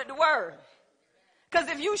 shoot it with the word. Because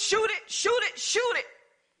if you shoot it,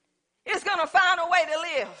 it's going to find a way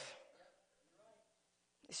to live.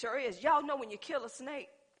 It sure is. Y'all know when you kill a snake,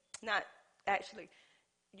 not actually,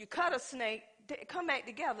 you cut a snake, they come back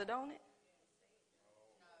together, don't it?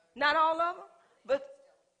 Not all of them, but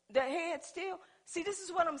the head still. See, this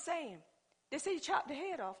is what I'm saying. They say you chop the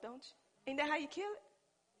head off, don't you? Ain't that how you kill it?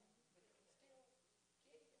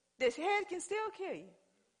 This head can still kill you.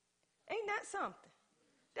 Ain't that something?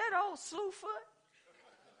 That old slew foot.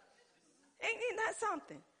 Ain't that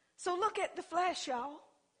something? So look at the flesh, y'all.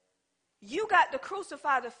 You got to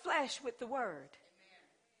crucify the flesh with the word.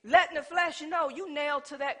 Letting the flesh know you nailed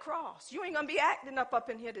to that cross. You ain't going to be acting up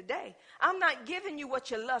in here today. I'm not giving you what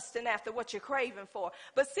you're lusting after, what you're craving for.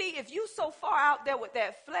 But see, if you so far out there with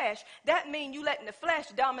that flesh, that means you letting the flesh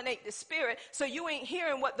dominate the spirit, so you ain't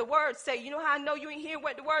hearing what the word say. You know how I know you ain't hearing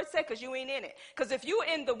what the word say? Because you ain't in it. Because if you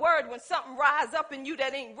in the word, when something rise up in you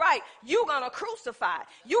that ain't right, you're going to crucify it.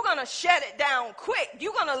 You're going to shut it down quick.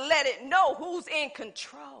 You're going to let it know who's in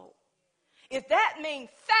control. If that means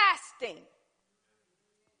fasting,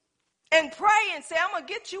 and pray and say, I'm going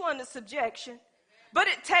to get you under subjection. But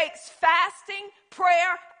it takes fasting,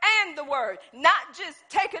 prayer, and the word. Not just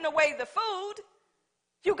taking away the food.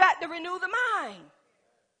 You got to renew the mind.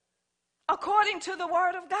 According to the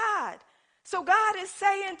word of God. So God is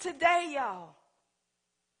saying today, y'all,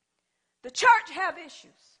 the church have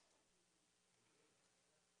issues.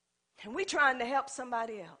 And we trying to help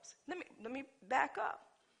somebody else. Let me back up.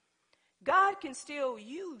 God can still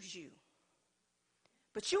use you.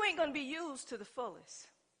 But you ain't going to be used to the fullest.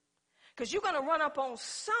 Because you're going to run up on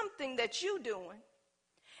something that you're doing,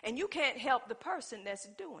 and you can't help the person that's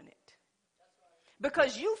doing it.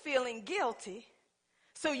 Because you feeling guilty,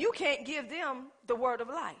 so you can't give them the word of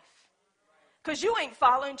life. Because you ain't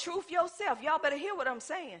following truth yourself. Y'all better hear what I'm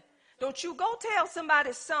saying. Don't you go tell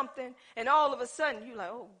somebody something, and all of a sudden you're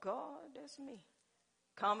like, oh, God, that's me.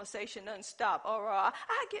 Conversation doesn't stop. All right,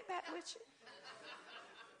 I'll get back with you.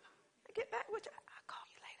 I'll get back with you.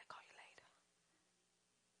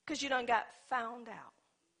 Because you done got found out.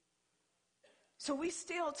 So we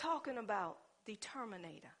still talking about the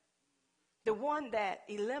terminator. The one that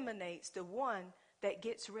eliminates, the one that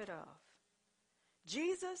gets rid of.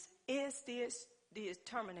 Jesus is this the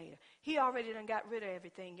Terminator. He already done got rid of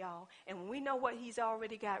everything, y'all. And when we know what he's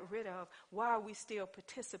already got rid of, why are we still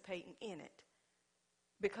participating in it?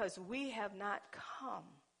 Because we have not come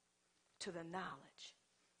to the knowledge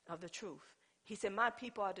of the truth. He said, my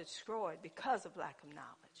people are destroyed because of lack of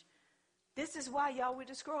knowledge. This is why, y'all, we're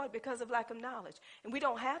destroyed, because of lack of knowledge. And we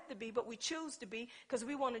don't have to be, but we choose to be because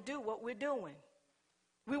we want to do what we're doing.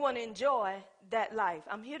 We want to enjoy that life.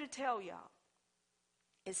 I'm here to tell y'all,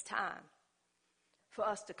 it's time for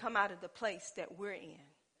us to come out of the place that we're in.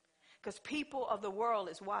 Because people of the world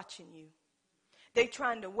is watching you. They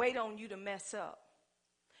trying to wait on you to mess up.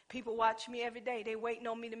 People watch me every day. They waiting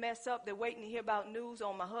on me to mess up. They're waiting to hear about news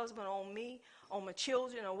on my husband, on me, on my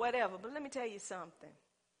children, or whatever. But let me tell you something.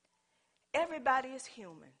 Everybody is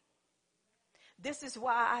human. This is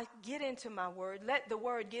why I get into my word. Let the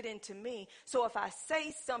word get into me. So if I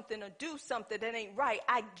say something or do something that ain't right,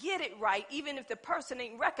 I get it right. Even if the person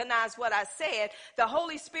ain't recognized what I said, the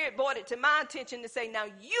Holy Spirit brought it to my attention to say, now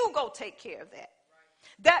you go take care of that.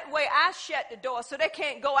 That way I shut the door so they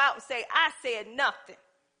can't go out and say, I said nothing.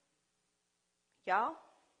 Y'all,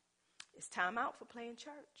 it's time out for playing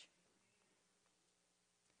church.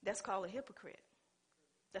 That's called a hypocrite.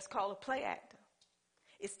 That's called a play actor.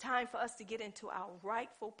 It's time for us to get into our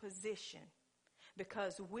rightful position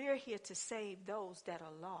because we're here to save those that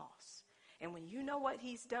are lost. And when you know what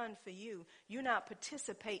he's done for you, you're not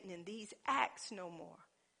participating in these acts no more.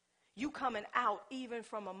 You coming out even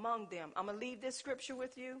from among them. I'm going to leave this scripture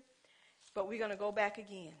with you, but we're going to go back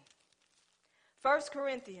again. 1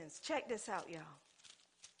 Corinthians, check this out, y'all.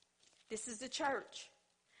 This is the church.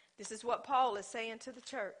 This is what Paul is saying to the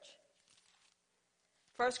church.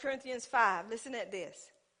 1 Corinthians 5, listen at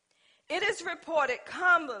this. It is reported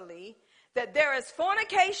commonly that there is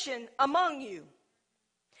fornication among you,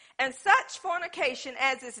 and such fornication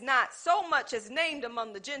as is not so much as named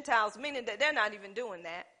among the Gentiles, meaning that they're not even doing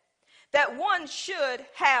that one should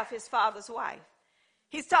have his father's wife.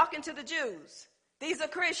 He's talking to the Jews. These are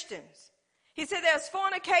Christians. He said there's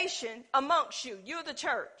fornication amongst you. You're the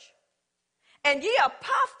church. And ye are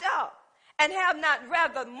puffed up and have not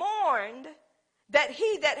rather mourned that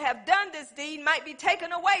he that have done this deed might be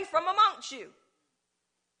taken away from amongst you.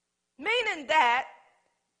 Meaning that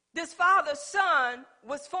this father's son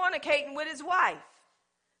was fornicating with his wife.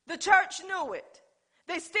 The church knew it.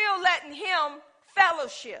 They still letting him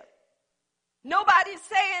fellowship. Nobody's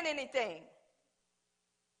saying anything.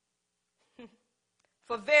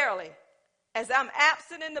 For verily, as I'm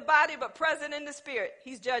absent in the body but present in the spirit,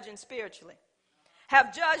 he's judging spiritually.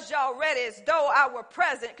 Have judged already as though I were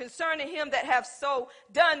present concerning him that have so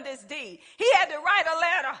done this deed. He had to write a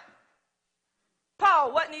letter.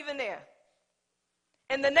 Paul wasn't even there.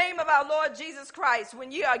 In the name of our Lord Jesus Christ,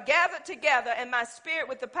 when ye are gathered together in my spirit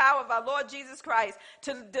with the power of our Lord Jesus Christ,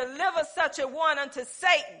 to deliver such a one unto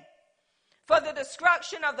Satan for the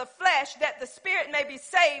destruction of the flesh, that the spirit may be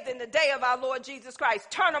saved in the day of our Lord Jesus Christ.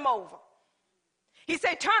 Turn them over. He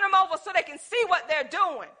said, turn them over so they can see what they're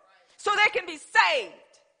doing, so they can be saved.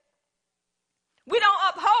 We don't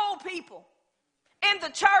uphold people in the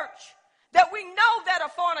church that we know that are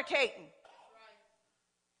fornicating.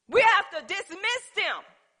 We have to dismiss them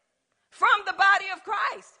from the body of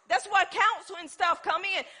Christ. That's why counsel and stuff come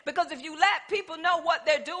in. Because if you let people know what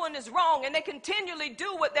they're doing is wrong and they continually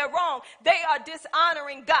do what they're wrong, they are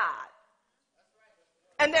dishonoring God.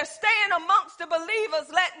 And they're staying amongst the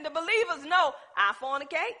believers, letting the believers know, I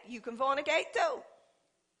fornicate, you can fornicate too.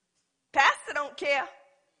 Pastor don't care.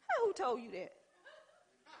 Who told you that?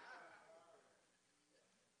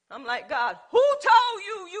 I'm like, God, who told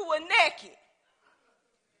you you were naked?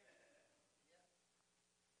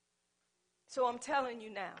 So I'm telling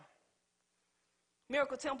you now,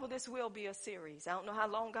 Miracle Temple, this will be a series. I don't know how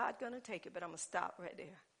long God's going to take it, but I'm going to stop right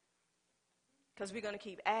there. Because we're going to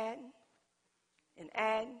keep adding and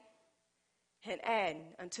adding and adding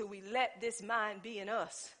until we let this mind be in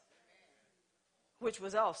us, which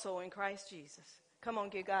was also in Christ Jesus. Come on,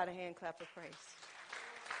 give God a hand clap of praise.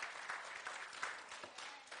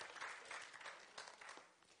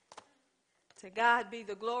 To God be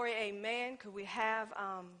the glory, amen. Could we have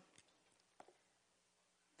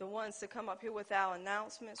the ones to come up here with our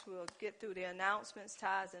announcements? We'll get through the announcements,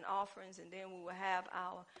 tithes, and offerings, and then we will have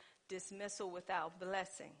our dismissal with our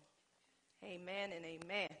blessing. Amen and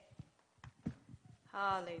amen.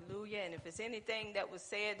 Hallelujah. And if it's anything that was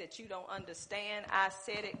said that you don't understand, I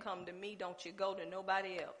said it, come to me. Don't you go to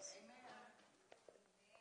nobody else.